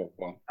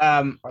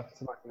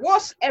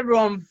 What's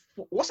everyone's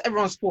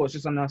thoughts,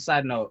 just on a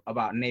side note,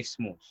 about Nate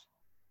Smalls?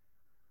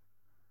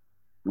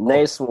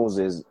 Nate Smalls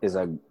is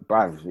a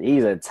bruv.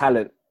 He's a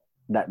talent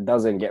that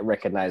doesn't get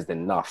recognized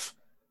enough.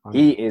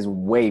 He is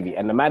wavy.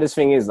 And the maddest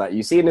thing is, like,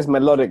 you see in this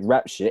melodic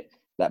rap shit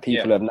that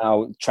people have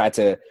now tried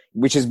to,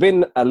 which has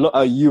been a lot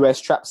of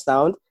US trap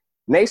sound.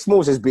 Nate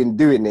Smalls has been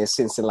doing this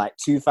since like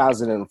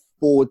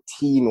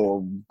 2014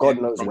 or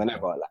God knows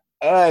whenever, like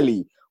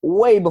early,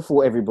 way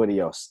before everybody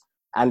else.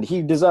 And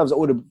he deserves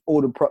all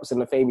the props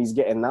and the fame he's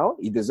getting now.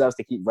 He deserves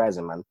to keep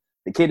rising, man.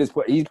 The kid he's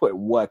put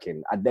work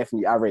in. I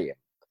rate him.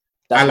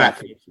 I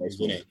like him.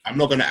 I'm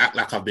not gonna act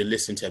like I've been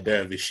listening to a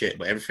bit of his shit,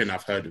 but everything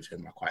I've heard of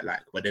him I quite like.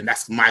 But then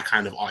that's my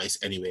kind of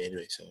artist anyway.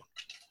 So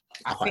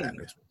I quite like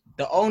this.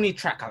 The only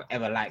track I've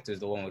ever liked was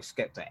the one with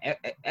Skepta.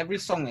 Every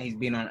song that he's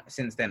been on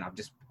since then, I've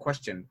just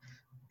questioned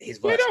his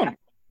verse.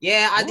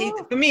 Yeah,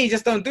 for me, he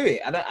just don't do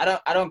it. I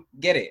don't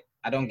get it.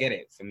 I don't get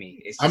it. For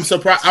me, I'm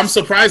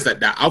surprised at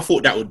that. I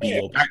thought that would be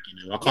your back.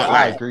 I can't.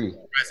 I agree.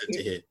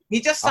 To hear. He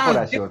just sounds.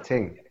 That's your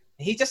thing.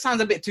 He just sounds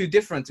a bit too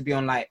different to be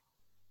on like.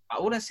 I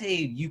wouldn't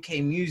say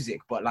UK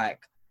music, but like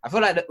I feel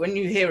like that when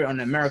you hear it on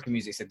American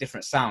music, it's a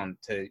different sound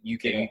to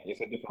UK. Yeah, it's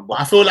a different.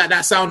 I feel like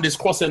that sound is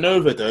crossing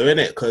over though, isn't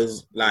it?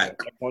 Because like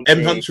M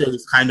Huncho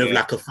is kind of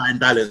like a fine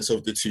balance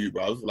of the two,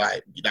 bruv.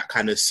 Like that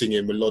kind of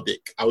singing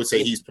melodic. I would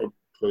say he's probably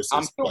closest.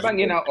 I'm still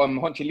banging out on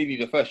Huncho Levy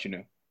the first, you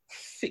know.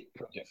 Sick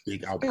project. I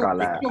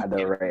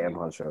don't rate M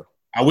Huncho.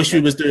 I wish we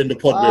was doing the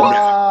pod.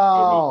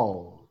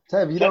 Wow.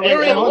 Tev, you don't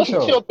rate M Huncho?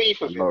 What's your beef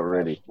with him? Not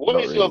really.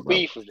 What is your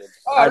beef with him?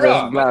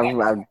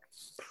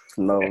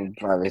 No,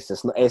 it's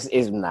just not.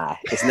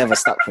 It's never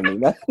stuck for me,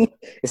 man.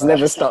 It's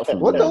never stuck for me.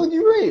 What don't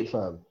you rate,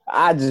 fam?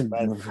 I just.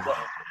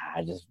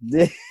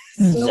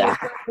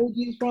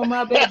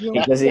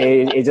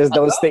 It just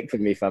don't stick for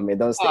me, fam. It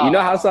don't stick. You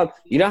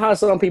know how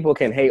some people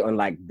can hate on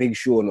like Big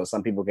Sean or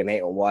some people can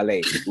hate on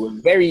Wale.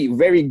 We're very,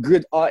 very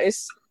good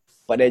artists,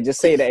 but they just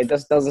say that it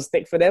just doesn't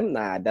stick for them.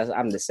 Nah,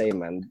 I'm the same,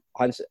 man.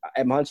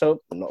 M Huncho,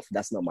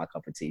 that's not my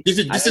cup of tea. This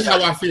is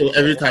how I feel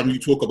every time you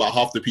talk about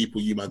half the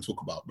people you man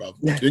talk about, bro.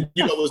 You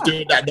know, I was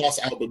doing that last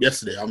album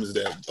yesterday. I was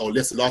there, or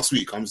last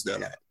week. I was there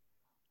like.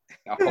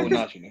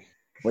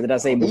 What did I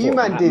say before? You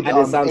man did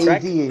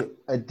AD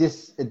a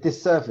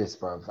disservice,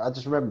 bro. I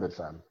just remembered,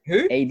 fam.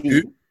 Who? AD,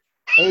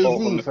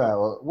 fam,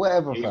 or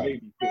whatever,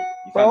 fam.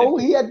 Bro,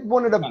 he had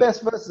one of the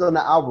best verses on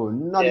the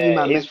album. None of you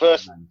man. His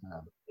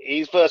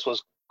verse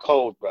was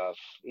cold, bruv.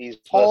 His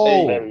verse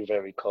was very,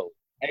 very cold.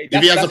 Hey,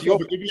 if he has a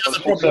problem, he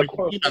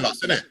can email us,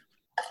 innit?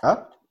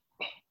 Huh?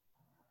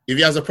 If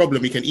he has a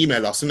problem, he can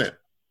email us, innit?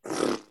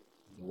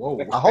 Whoa.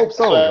 I hope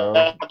so,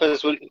 bro.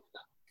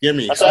 Hear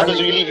me? That's what happens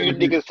when you leave you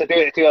niggas to do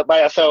it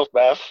by yourself,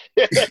 bruv.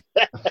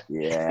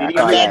 Yeah. You need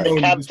the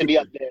cam to be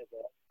up there,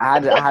 bro.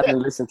 I hadn't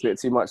listened to it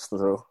too much,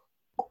 so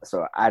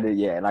I did.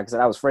 Yeah, like I said,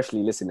 I was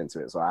freshly listening to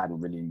it, so I hadn't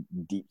really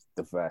deeped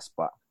the verse.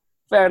 But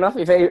fair enough.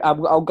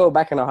 I'll go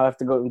back and I'll have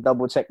to go and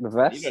double check the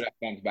verse. You know that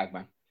sounds back,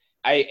 man.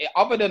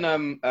 Other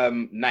than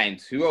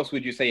Nines, who else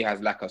would you say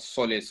has like a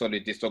solid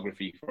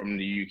discography from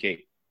the UK?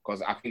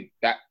 Because I think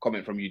that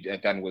comment from you,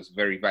 Dan, was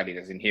very valid,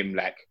 as in him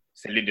like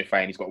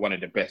solidifying he's got one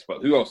of the best.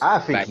 But who else? I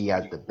think he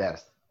has the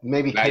best.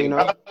 Maybe like, Kano.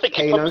 I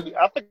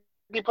think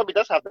he probably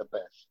does have the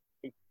best.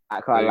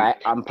 I can't lie.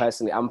 I'm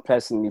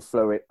personally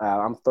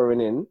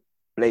throwing in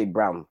Blade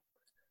Brown.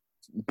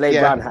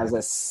 Brown has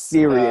a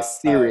serious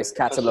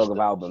catalog of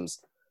albums.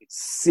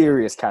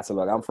 Serious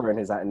catalog. I'm throwing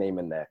his name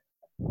in there.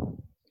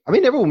 I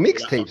mean, they're all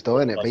mixtapes, though,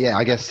 isn't it? But yeah,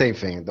 I guess same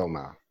thing. It don't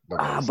matter.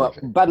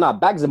 But no,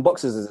 Bags and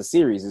Boxes as a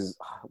series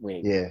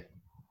wait. Yeah,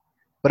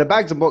 but the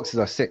Bags and Boxes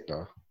are sick,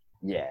 though.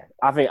 Yeah,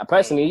 I think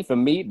personally, for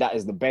me, that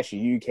is the best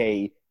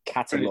UK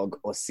catalog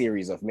or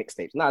series of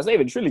mixtapes. No, it's not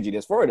even trilogy.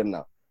 There's 4 of them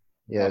now.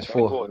 Yeah, it's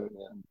 4.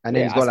 And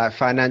then he's got like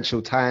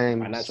Financial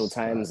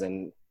Times.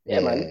 And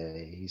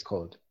man, he's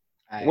called.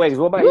 Wait,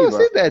 what about you? Who else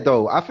is there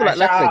though? I feel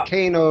like I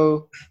said,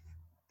 Kano.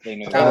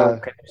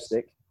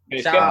 Sick.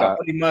 Shout out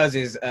to Murs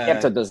is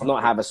Skepta does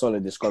not have a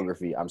solid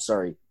discography. I'm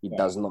sorry, he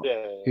does not.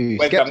 Who?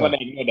 Wait, I'm gonna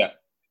ignore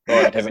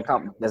that.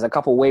 There's a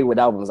couple wayward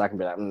albums I can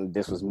be like,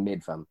 this was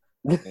mid, fam.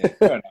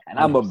 And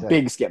I'm a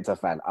big Skepta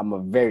fan. I'm a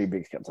very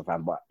big Skepta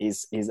fan, but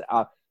his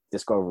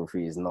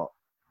discography is not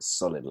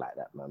solid like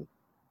that, man.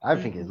 I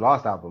think his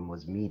last album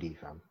was meaty,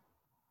 fam.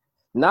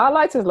 No, I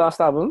liked his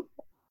last album.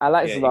 But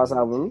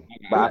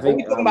I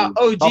think talking about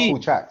OG couple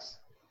tracks.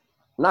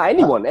 Nah,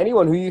 anyone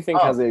who you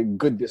think has a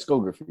good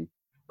discography.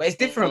 But it's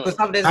different because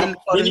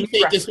when you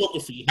say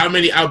discography, how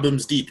many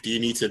albums deep do you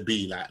need to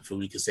be like for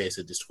we can say it's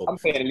a discography? I'm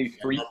saying at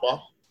least 3.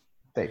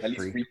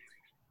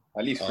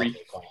 At least 3.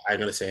 I'm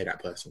gonna say that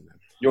person. Man.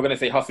 You're gonna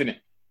say Huss, innit?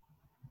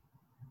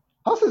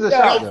 Huss is a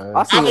shout, though.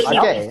 Huss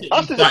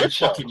is a good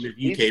shout. With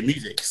UK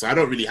music, so I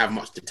don't really have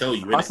much to tell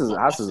you. Huss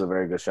is a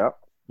very good shout.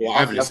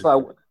 Well,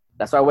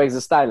 that's why Wegz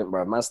is styling,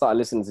 bro. Man started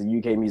listening to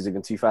UK music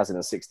in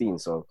 2016,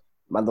 so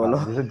man don't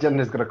know. This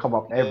agenda's gonna come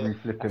up every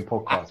flipping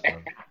podcast, bro.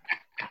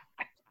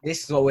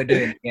 This is what we're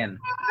doing again.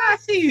 I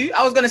see you.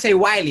 I was gonna say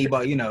Wiley,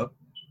 but you know,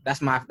 that's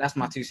my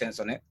 2 cents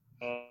on it.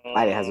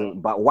 Wiley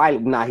hasn't, but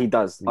Wiley, he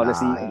does.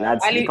 Honestly,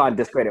 lads, you can't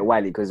discredit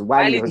Wiley because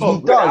Wiley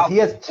he does. He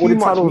has too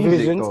much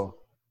music, though.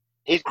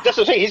 That's what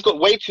I'm saying. He's got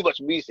way too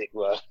much music,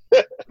 bro.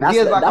 He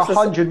has like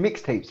 100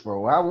 mixtapes, bro.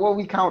 What are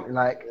we counting?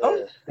 Like,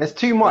 there's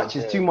too much.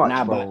 It's too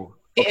much, bro.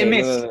 Hit and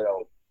miss.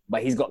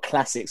 but he's got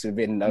classics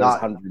within those Nah,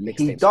 100 mixtapes.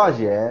 he does,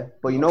 yeah.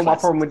 But you know my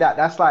Classics. problem with that?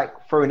 That's like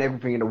throwing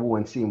everything in the wall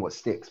and seeing what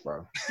sticks,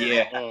 bro.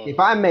 Yeah. If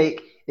I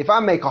make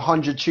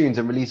 100 tunes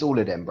and release all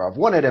of them, bro,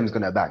 one of them's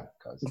gonna bang.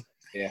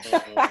 Yeah.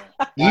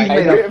 You've Hey,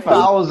 made do it,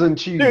 1,000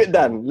 tunes. Do it,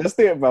 Dan. Let's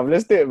do it, bro.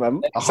 Let's do it,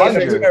 man.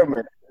 100.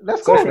 Experiment.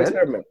 Let's go, Social man.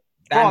 experiment.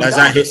 That's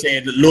out here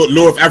saying the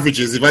law of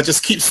averages. If I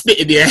just keep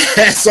spitting the air,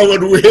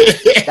 someone will.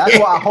 That's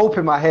what I hope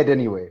in my head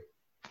anyway.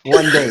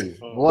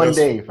 One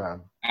day,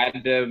 fam.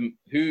 And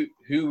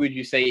who would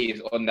you say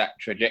is on that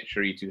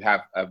trajectory to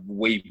have a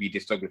wavy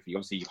discography?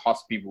 Obviously,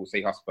 people will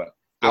say Huss, but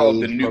out of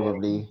the new,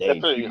 Probably.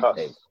 Definitely Huss.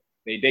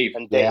 Dave.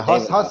 And Yeah,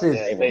 Dave. Huss is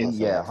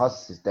Dave.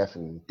 Huss is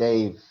definitely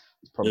Dave.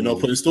 Is probably You're not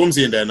putting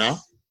Stormzy in there now.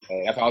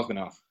 That's what I was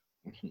gonna ask.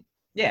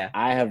 Yeah.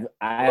 I have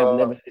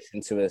never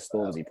listened to a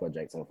Stormzy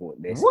project and thought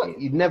this. what?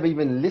 You'd never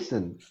even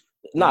listened.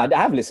 No, I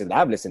have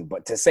listened.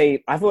 But to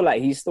say, I feel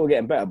like he's still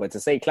getting better. But to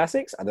say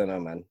classics, I don't know,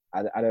 man.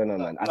 I don't know,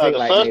 man. I No, think the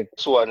like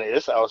first one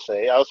is, I'll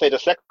say the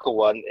second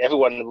one,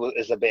 everyone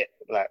is a bit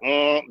like,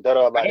 don't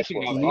know about I don't this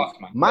think one. that was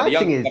asked, man. My But the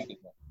thing young- is,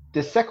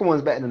 the second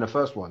one's better than the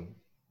first one.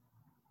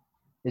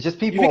 It's just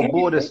people think are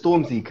bored of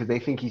Stormzy because they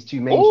think he's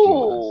too mainstream.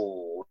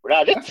 Ooh,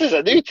 now this is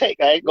a new take.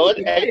 Go on,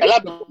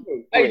 elaborate.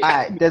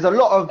 Alright, there's a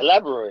lot of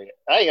Elaborate.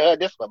 I ain't heard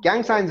this one.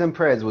 Gang Signs and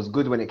Prayers was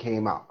good when it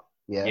came out.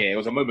 Yeah. Yeah, it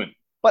was a moment.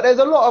 But there's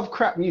a lot of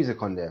crap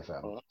music on there,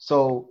 fam.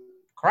 So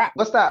Crap.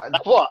 what's that?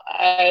 What?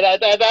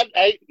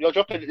 You're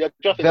dropping. Velvet.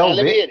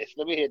 Let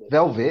me hear this.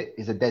 Velvet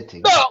is a dead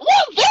thing. No,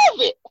 what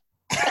Velvet?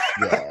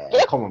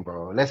 Yeah, come on,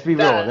 bro. Let's be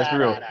real.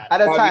 Nah. At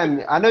the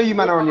time, I know you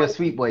man are on your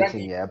sweet boy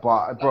thing, yeah,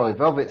 but bro,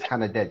 Velvet's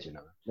kind of dead, you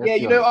know. Let's Yeah,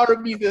 be you know honest.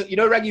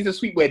 R&B's Raggy's a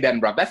sweet boy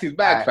then, bruv. That's his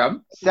bag,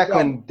 fam.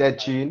 Second dead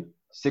tune,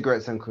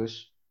 Cigarettes and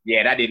Kush.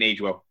 Yeah, that didn't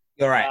age well.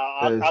 You're right.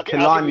 I'll give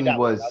you Kalani that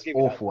one. was I'll give you that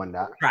awful on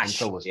that, and Trash.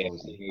 so was Yeah,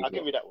 Stormzy. I'll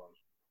give you that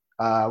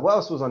one. What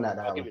else was on that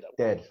I'll that give was you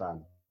that one. dead,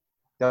 fam?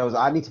 There was.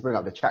 I need to bring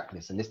up the track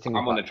list, and this thing.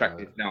 I'm on the about, track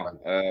list now.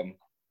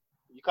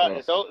 You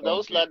can't.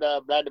 Those like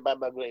Blinded by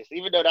My Grace.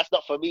 Even though that's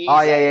not for me.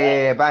 Oh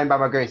yeah. Blind by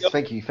My Grace.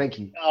 Thank you.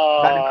 Blinded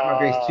by My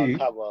Grace 2.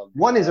 Come on.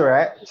 One is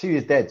alright. 2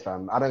 is dead,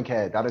 fam. I don't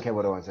care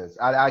what the one says.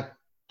 I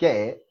get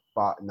it,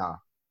 but nah.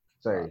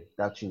 Sorry,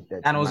 that tune's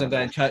dead. Dan wasn't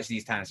going to church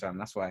these times, fam.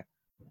 That's why.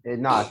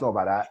 Nah, it's not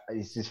about that.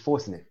 It's just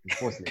forcing it.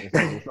 It's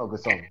not a good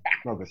song.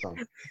 It's not a good song.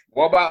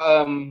 What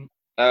about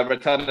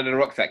Return of the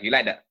Rucksack? You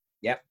like that?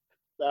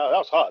 No, that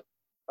was hard.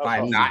 That was Fine.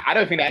 hard. Nah, I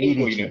don't think that aged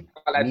well, Needy you know. tune.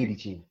 I like Needy it.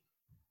 tune.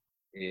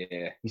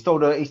 Yeah. He stole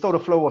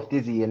the flow off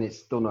Dizzy, and it's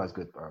still not as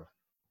good, bro.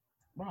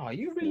 Bro,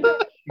 you really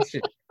like this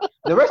shit.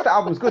 The rest of the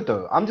album's good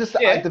though. I'm just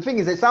Yeah. the thing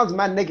is, it sounds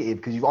mad negative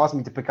because you've asked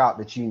me to pick out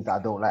the tunes that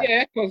I don't like.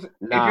 Yeah, because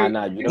nah, you know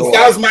It what?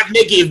 sounds mad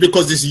negative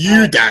because it's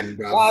you, Dan,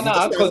 bro.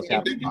 because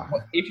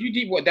if you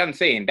deep what Dan's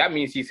saying, that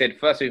means he said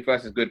first is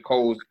good,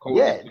 Cole's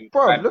Yeah, is good,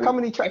 bro. Bad Look how Boy,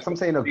 many tracks I'm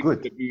saying are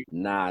good.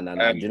 Nah.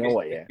 Do you know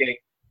what? Yeah.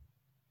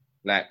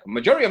 Like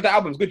majority of the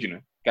album's good, you know.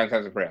 Gang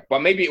Signs of Prayer,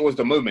 but maybe it was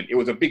the moment. It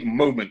was a big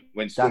moment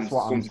when That's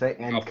what I'm saying,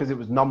 and because it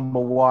was number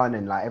one,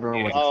 and like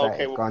everyone was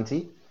excited,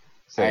 Ganti.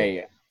 So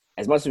Hey,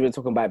 as much as we're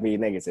talking about being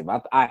negative,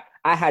 I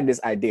had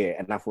this idea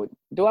and I thought,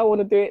 do I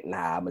want to do it?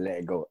 Nah, I'm gonna let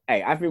it go.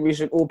 Hey, I think we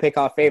should all pick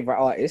our favorite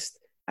artist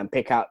and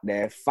pick out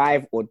their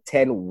 5 or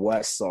 10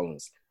 worst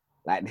songs.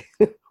 Like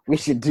we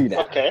should do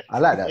that. Okay. I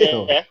like that.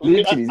 Still. Yeah.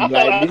 Literally, I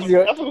like, this is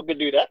your- think we could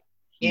do that.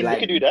 Like, we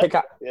could do that. Pick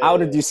out, Yeah, I would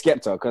have yeah. do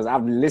Skepta because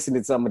I've listened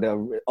to some of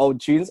the old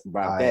tunes,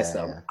 bro. There's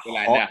some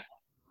Like that.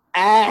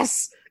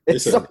 ass.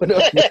 Listen. Some of them-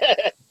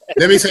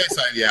 Let me tell you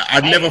something, yeah.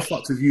 I've never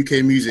fucked with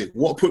UK music.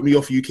 What put me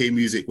off UK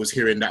music was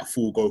hearing that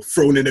fool go,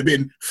 thrown in the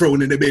bin,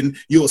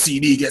 your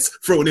CD gets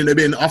thrown in the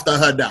bin. After I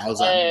heard that, I was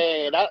like,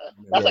 Hey, that's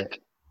a.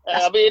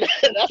 I mean,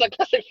 that's a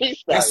classic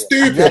freestyle. that's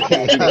yeah. stupid.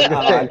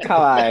 Oh,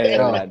 come on,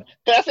 No. man.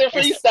 Classic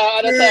freestyle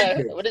at the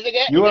time. What did it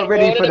get? You weren't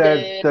ready for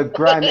the the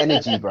grime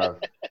energy, bro.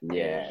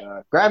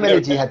 Yeah. Grime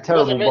energy had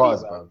terrible ready, bars,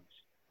 bro. bro.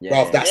 Yeah.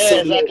 Bruv, that's Yeah, so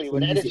exactly. low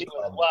When for the energy music,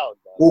 was bruv. wild.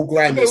 Bro. All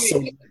grime is so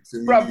low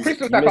for Bro, music. Chris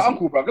looks like an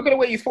uncle, bro. Look at the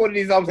way he's folding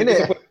his arms. and Innit?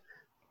 disappointed.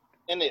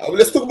 Innit?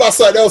 Let's talk about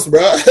something else,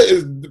 bro.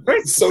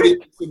 Sony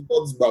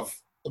Bods, bruv.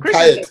 I'm Chris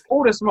tired. is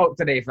all the smoke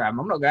today, fam.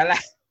 I'm not gonna lie.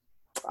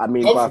 I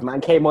mean, bruv,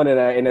 man came on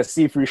in a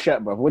see-through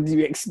shirt, bruv. What do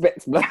you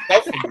expect, bruv?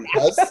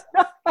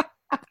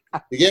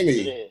 You get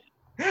me?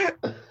 Yeah.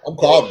 I'm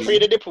calm. Free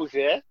the nipples,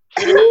 yeah?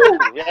 Free the nipples.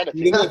 Yeah, the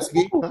You know what's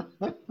me?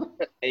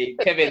 Hey,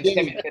 Tevin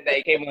said that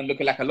he came on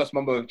looking like a lost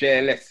member of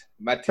JLS.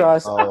 Mad thing.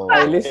 Trust. Oh.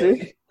 Hey,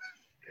 listen.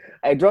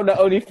 Hey, drop the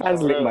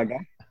OnlyFans link, my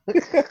guy.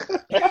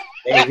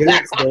 Hey,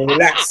 relax, bro.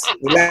 Relax.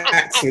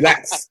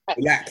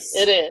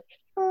 Innit?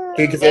 I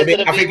think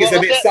it's a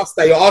bit sus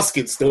that you're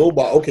asking still,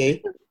 but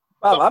okay.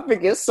 Bruv, I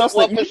think it's sus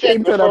that you 1%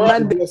 came to the before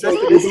man. Innit?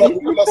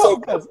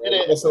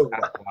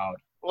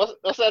 Wow.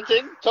 What's that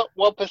thing? Top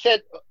 1%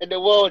 in the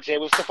world, yeah,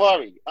 with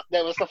Safari. Up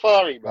there with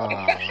Safari, bro. Do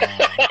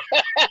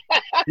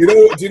you know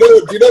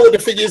what the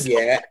thing is?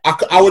 Yeah,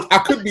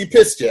 I could be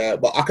pissed, yeah,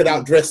 but I could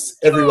outdress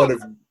every one of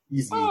them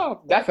easily.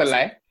 Oh, that's a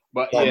lie.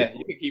 But yeah,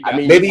 you can keep that. I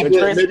mean, Maybe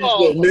Trace- barring.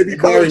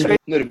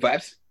 No, the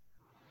vibes.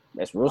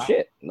 That's real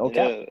shit. No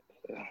cap.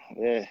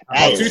 Yeah.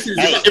 Oh, two things.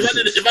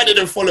 If I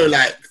didn't follow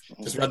like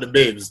just random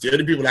names, the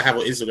only people I have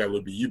on Instagram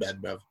would be you, man,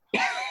 bruv.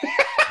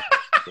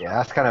 Yeah,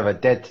 that's kind of a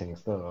dead thing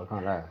still. I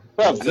can't lie.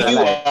 Bro, you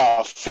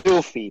are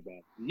filthy,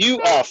 man.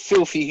 You are a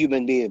filthy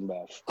human being,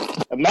 bro.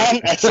 A man,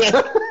 I said,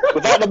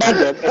 without the man,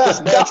 then,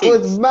 that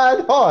was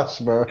mad harsh,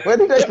 bro. When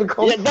did they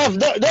become? Yeah, bro,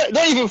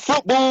 not even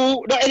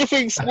football, not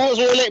anything sports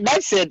related.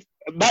 Man said,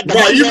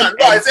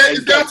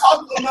 is there a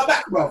target on my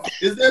back, bro?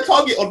 Is there a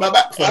target on my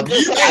back, bro? I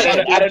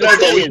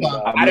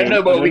don't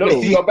know, but we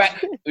can see your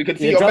back. We can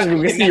see your back.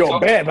 We can see your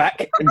bare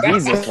back.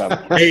 Jesus,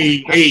 man.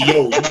 Hey,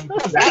 yo.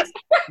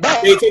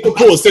 Hey, take a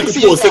pause. Just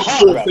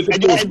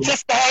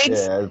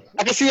yeah.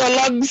 I can see your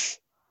lungs.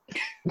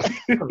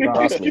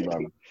 Trust me, bro.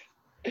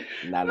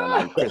 Nah.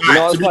 You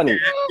know what's funny?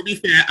 To be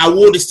fair, I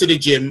wore this to the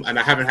gym and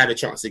I haven't had a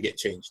chance to get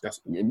changed. That's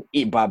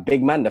but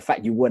big man, the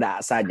fact you wore that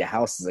outside your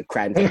house is a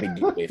crime to begin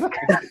with. You're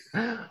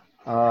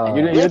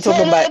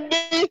talking about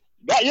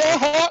got your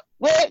heart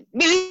with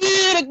me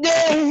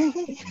again.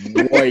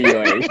 Boy.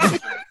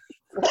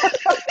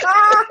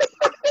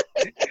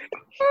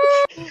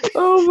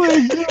 Oh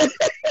my god.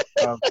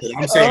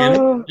 I'm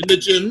saying in the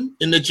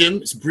gym,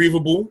 it's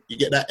breathable. You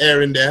get that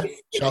air in there.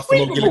 Is that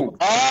what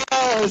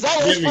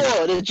it's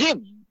for? The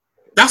gym?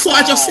 That's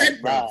what I just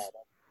said, bro.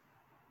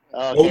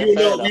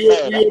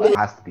 It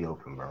has to be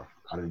open, bro.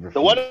 The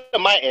one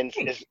at my end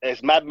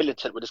is mad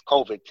militant with this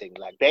COVID thing.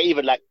 Like they're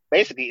even like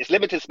basically it's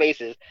limited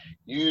spaces.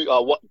 You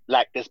are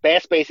there's bare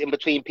space in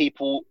between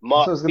people.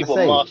 Masks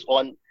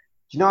on.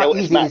 Do you know how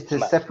easy it is to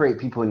separate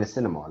people in the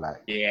cinema?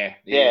 Like yeah.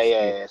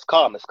 It's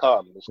calm.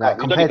 Like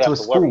compared to a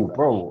school,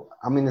 bro.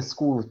 I'm in a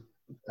school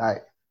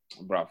like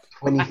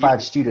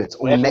 25 students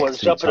all next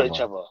to each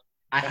other.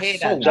 I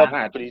hate that. Jumping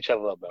at each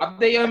other, bro. Are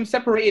they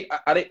separated?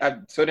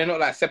 So they're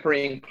not like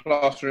separating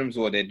classrooms,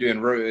 or they're doing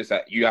rotas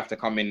that you have to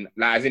come in,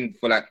 like as in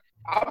for like.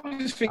 I'm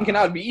just thinking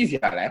that would be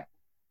easier, like,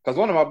 because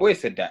one of my boys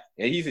said that.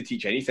 Yeah, he's a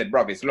teacher, and he said,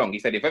 "Bruv, it's long." He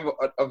said, if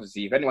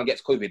anyone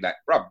gets COVID, like,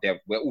 bruv,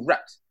 we're all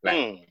wrapped.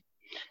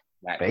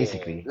 Like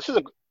basically, this is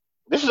a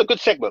good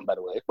segment, by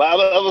the way. But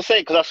I will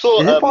say because I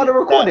saw. Is it part of the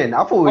recording?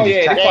 I thought we were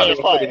just it's part of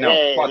the recording now.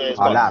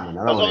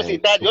 Obviously,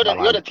 Dad, you're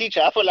the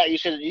teacher. I feel like you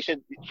should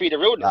free the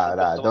realness.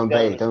 Nah, don't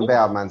bait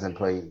our man's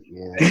employee.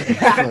 Yeah.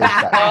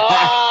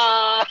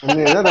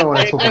 I don't want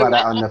to talk about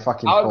that on the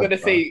fucking. I was gonna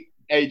say,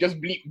 hey, just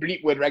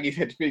bleep when Raggy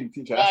said thing,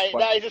 teacher.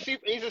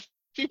 He's a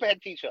super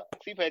head teacher. Bro.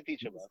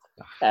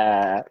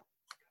 I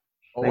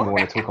don't even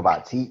want to talk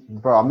about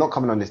bro. I'm not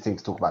coming on this thing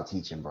to talk about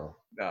teaching, bro.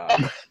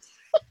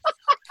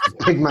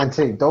 Big man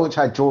thing. Don't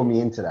try to draw me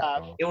into that,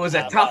 bro. It was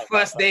a tough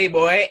first day,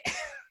 boy.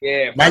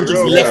 Yeah, man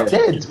just left.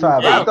 Dead,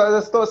 fam.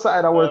 That's not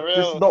something I want.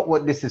 This is not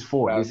what this is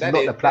for. Bro, this is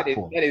not the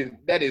platform.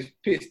 That is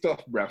pissed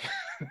off, bro.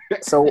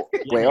 So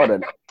wait, hold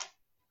on.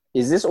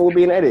 Is this all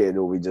being edited,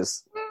 or we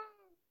just?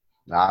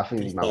 Nah, I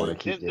think you might want to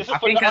keep this. I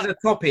think as a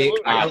topic,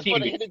 I don't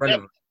think it's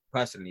relevant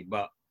personally,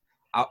 but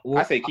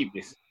I say keep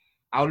this.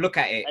 I'll look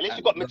at it. At least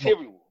you got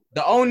material.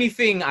 The only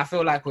thing I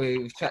feel like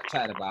we've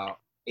chatted about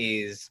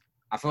is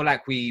I feel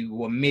like we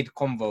were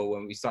mid-convo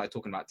when we started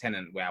talking about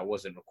Tenant where I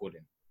wasn't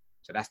recording.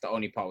 So that's the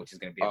only part which is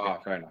going to be a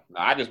bit. Fair enough. No,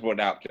 I just brought it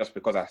out just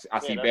because I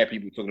see bare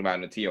people talking about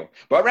it in the TO.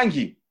 But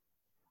Ranky.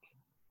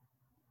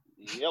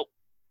 Yep.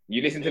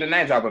 You listen to the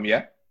Nines album,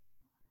 yeah?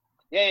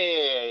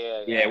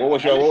 Yeah. What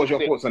was your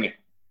thoughts on it?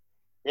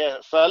 Yeah,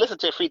 so I listened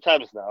to it 3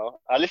 times now.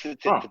 I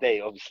listened to it today,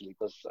 obviously,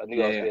 because I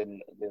knew I was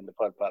doing the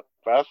pod. But,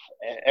 bruv,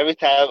 every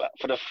time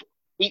for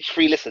each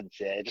 3 listens,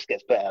 it just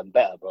gets better and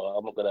better, bro.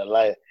 I'm not gonna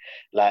lie.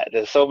 Like,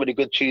 there's so many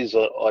good tunes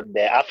on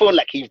there. I feel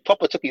like he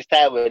proper took his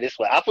time with this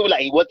one. I feel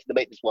like he wanted to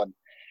make this one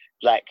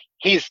like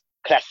his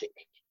classic.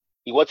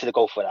 He wanted to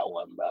go for that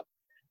one, bro.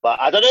 But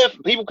I don't know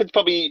if people could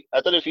probably.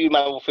 I don't know if you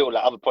might will feel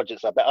like other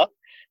projects are better.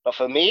 But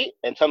for me,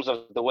 in terms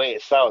of the way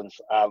it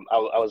sounds, I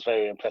was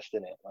very impressed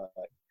in it.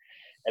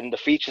 And the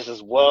features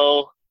as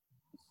well,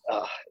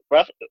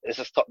 bruv, it's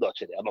just top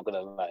notch in it. I'm not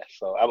gonna lie.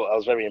 So I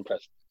was very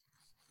impressed.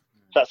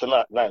 That's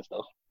the lines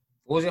though.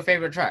 What was your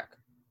favorite track?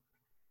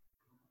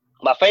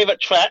 My favorite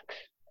track,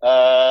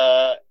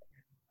 I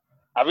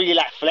really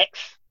like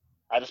Flex.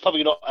 And it's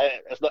probably not.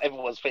 It's not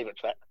everyone's favorite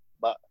track,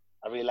 but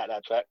I really like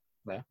that track.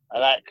 Yeah. I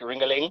like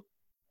Ring-a-Ling.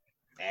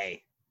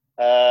 Hey.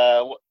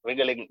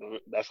 Ring-a-Ling.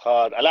 That's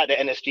hard. I like the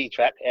NSG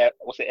track.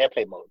 What's the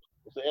airplane mode?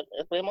 Is it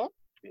airplane mode?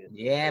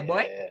 Yeah,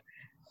 boy.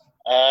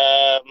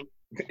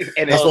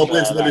 That's what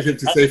Wegz wanted him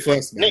to say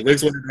first, man.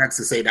 Wegz wanted Max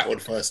to say that one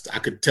first. I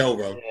could tell,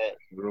 bro.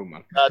 Real,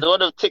 man. The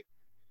one of Tick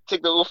the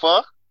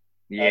Ufa.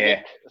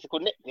 Yeah. Is it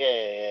called Nick?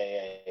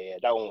 Yeah.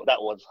 That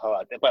one's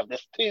hard. But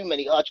there's too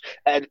many hard.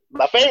 And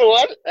my favorite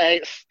one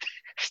is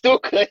still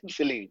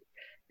Interlude.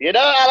 You know,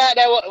 I like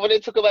that when they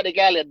talk about the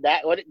gal and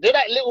that. When do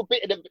that little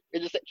bit in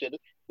the section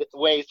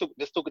where he's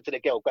just talking to the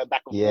girl, going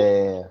back and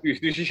forth. Yeah.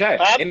 Snoochie Shy.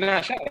 In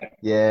that Shy.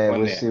 Yeah, it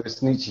was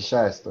Snoochie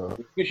Shy stuff.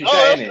 Snoochie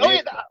Shy,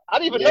 innit? I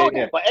didn't even know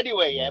that. But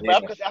anyway, bro,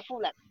 because I feel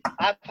like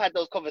I've had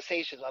those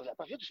conversations where I'm like,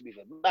 bro, you're just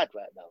moving mad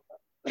right now, bro.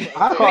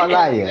 I can't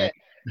lie, yeah.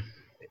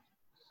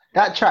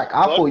 That track,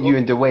 I thought you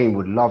and DeeWain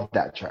would love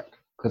that track.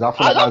 Because I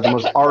feel like that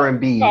was the most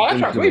R&B No, that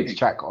track's influenced wavy.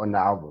 track on the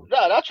album.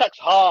 No, that track's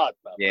hard,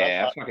 man.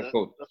 Yeah, that track is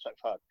cool. That track's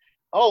hard.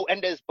 Oh,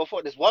 and there's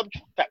one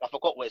track, I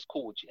forgot what it's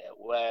called,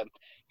 where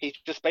he's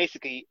just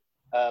basically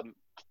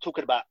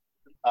talking about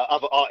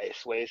other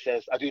artists, where he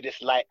says, I do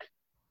this like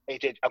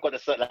AJ, I've got a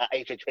certain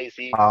like AJ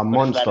Tracy.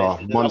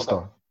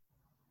 Monster.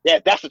 Yeah,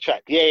 that's the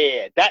track.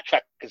 Yeah. That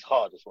track is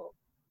hard as well.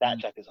 That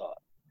track is hard.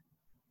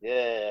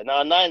 Yeah,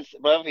 no, Nines,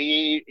 bro,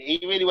 he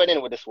really went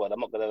in with this one. I'm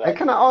not gonna lie. Hey,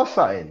 can I ask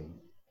something?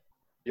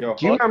 Yo,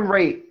 Do you man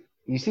rate?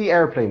 You see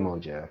airplane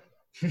mode, yeah?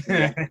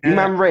 You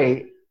man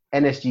rate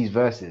NSG's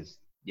verses?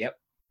 Yep.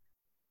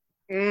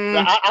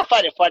 Like, I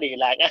find it funny,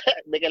 like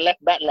make a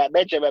left back like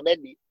Benjamin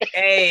Mendy.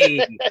 Hey,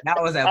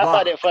 that was a I bar.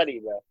 find it funny,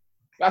 bro.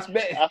 That's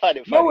better. I find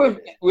it funny. No,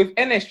 with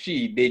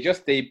NSG,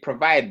 they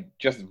provide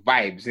just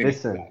vibes.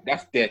 Listen,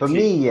 that's their for team.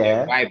 me,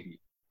 yeah. They're vibey.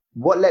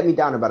 What let me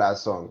down about that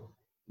song?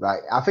 Like,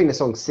 I think the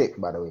song's sick,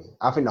 by the way.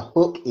 I think the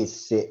hook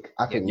is sick.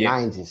 I think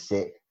Nines is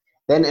sick.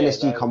 Then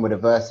NSG come with the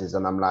verses,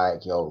 and I'm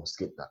like, yo,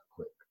 skip that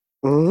quick.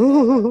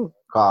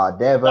 God,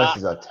 their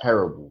verses are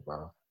terrible,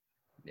 bro.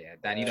 Yeah,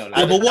 Dan, you don't Yeah,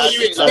 like but what are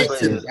you expecting?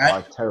 Verses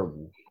are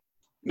terrible.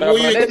 No,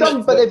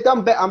 But they've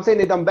done better. I'm saying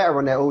they've done better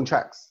on their own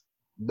tracks.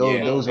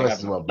 Those they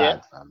verses have. were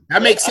bad, fam.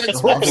 That makes sense. The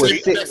hook Man. was Save the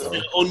sick, best for though.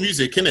 your own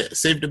music, innit?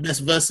 Save the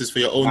best verses for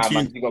your own tune.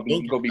 Man, you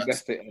gotta be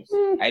best.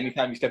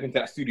 Anytime you step into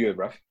that studio,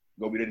 bro, you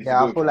gotta be ready to Yeah,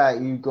 go. I feel like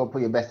you gotta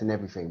put your best in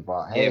everything,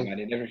 but hey, Yeah, man,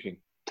 in everything.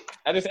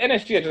 And this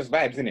NSG are just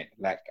vibes, innit?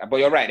 Like, but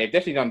you're right. They've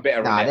definitely done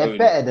better. nah, on their they're own.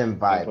 better than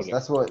vibes. project.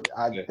 That's what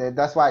Yeah.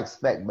 that's why I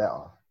expect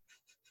better.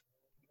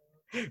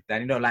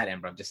 Dan, you don't like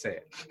them, bro. Just say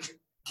it.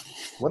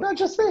 What did I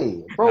just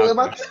say, bro? No. Am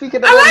I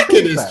speaking the I wrong like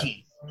thing,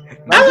 NSG.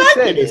 Man, just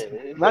like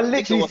said, man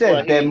literally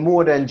said they're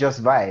more than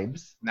just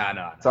vibes.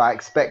 No. So I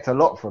expect a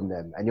lot from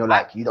them, and you're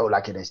like, you don't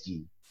like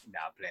NSG. Nah,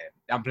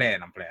 I'm playing.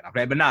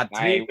 But nah, to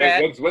Hey, be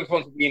fair, Wegz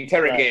wants to be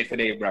interrogated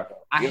today, bro.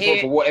 I He just hear-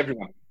 wants to war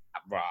everyone.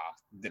 bro,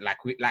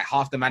 like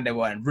half the man they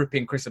were and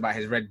ripping Chris about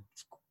his red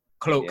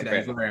cloak Yeah, that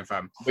he's fair. wearing,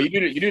 fam. But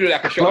you do look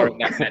like a shot Cloak. in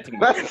that thing.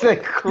 That's a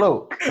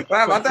cloak.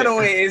 Fam, I don't know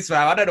what it is,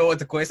 fam. I don't know what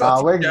to call it. It's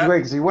not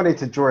Wegz, you wanted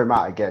to draw him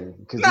out again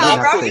because you Nah,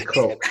 didn't have to bro. say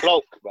cloak.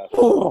 Cloak,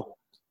 bro.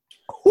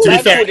 To be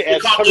I fair, called it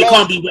it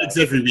can't be Wegz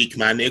every week,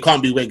 man. It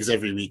can't be Wegz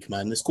every week,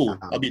 man. It's cool.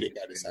 I'll be the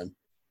guy this time.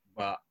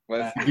 but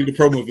Well, You do the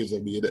promo vids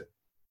on me, innit?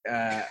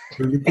 uh,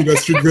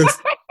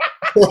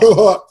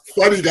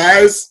 Funny,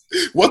 guys.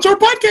 Watch our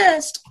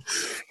podcast.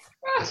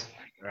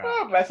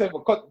 oh, man, I said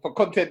for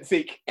content's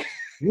sake.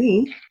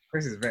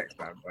 Chris is vexed,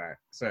 man. Right.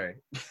 Sorry.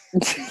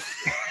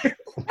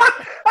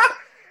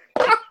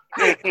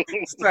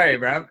 Sorry,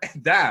 bro.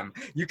 Damn,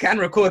 you can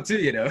record too,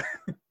 you know.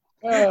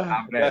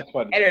 That's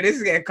funny. Anyway, this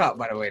is getting cut,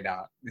 by the way.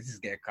 Now, this is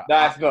getting cut.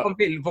 Nah, it's I not.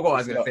 completely forgot what I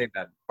was gonna say.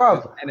 That.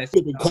 Bro, And it's, It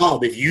would be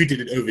calm if you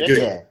didn't overdo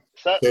it.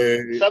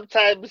 yeah.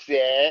 Sometimes,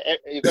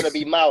 you're gonna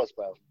be Miles,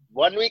 bro.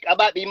 1 week I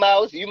might be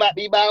Miles, you might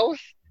be Miles,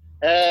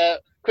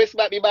 Chris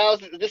might be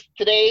Miles. This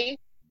today,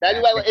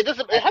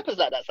 it happens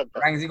like that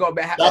sometimes. Rangs, you got a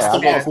bit. That's Yeah,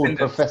 the I last called one.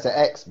 Professor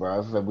X,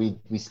 bro.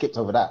 We skipped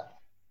over that.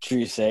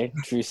 True say.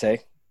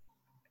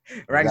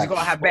 Rangs, you got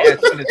to have better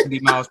attendance to be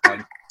Miles,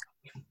 man.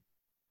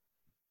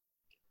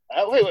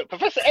 Wait,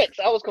 Professor X.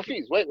 I was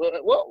confused. Wait,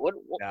 what? What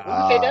did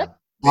you say that?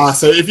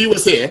 So if he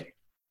was here,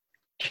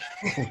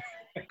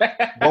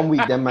 1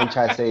 week, them man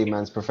try to say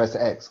man's Professor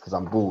X because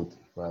I'm bored,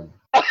 bro.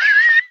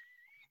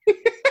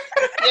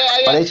 Yeah.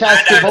 But they try to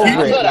skip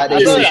over it like they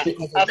I saw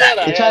didn't.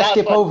 that. They try to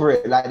skip over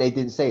it like they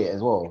didn't say it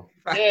as well.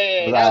 Yeah,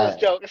 Like, that was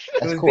jokes.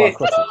 That's cool. I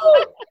cross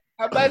it.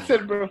 A man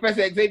said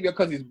Professor Xavier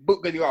because his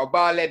book because he got a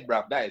bar lead,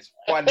 bruv. That is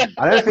funny.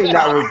 I don't think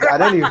that was. I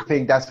don't even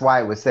think that's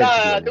why it was said.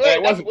 Nah, to be honest.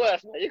 Dwayne, that's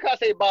worse, man. You can't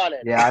say Barlet.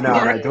 Yeah, I know.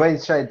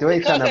 Dwayne's trying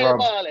You can't to say rub.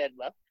 Barlet,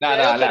 man.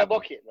 Nah. Nah.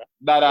 Bucket,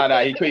 man. Nah.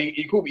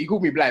 He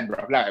called me blind,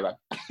 bruv. Like, bruv.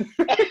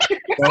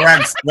 well,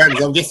 Rams,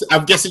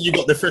 I'm guessing you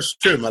got the fresh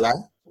trim, alright?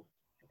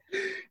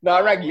 Nah,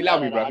 Raggy, allow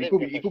me, No, bruv. I He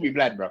didn't called me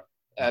blind, bruv.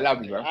 Allow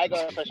me, bruv. I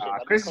got a fresh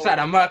Chris is trying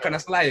to mark on a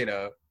slide, you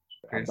know.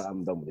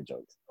 I'm done with the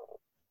jokes.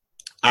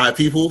 All right,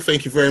 people,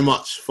 thank you very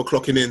much for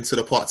clocking in to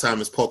the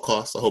Part-Timers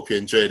podcast. I hope you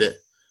enjoyed it.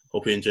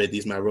 Hope you enjoyed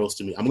these man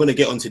roasting me. I'm going to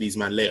get onto these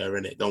man later,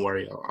 innit? Don't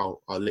worry.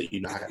 I'll let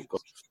you know how it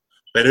goes.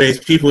 But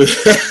anyways, people, do you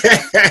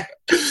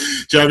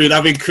know what I mean?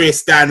 I've been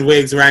Chris, Dan,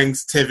 Wegz,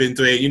 Rangs, Tevin,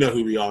 DeeWain. You know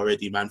who we are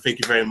already, man. Thank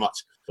you very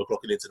much for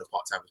clocking into the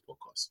Part-Timers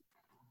podcast.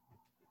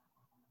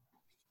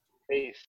 Peace.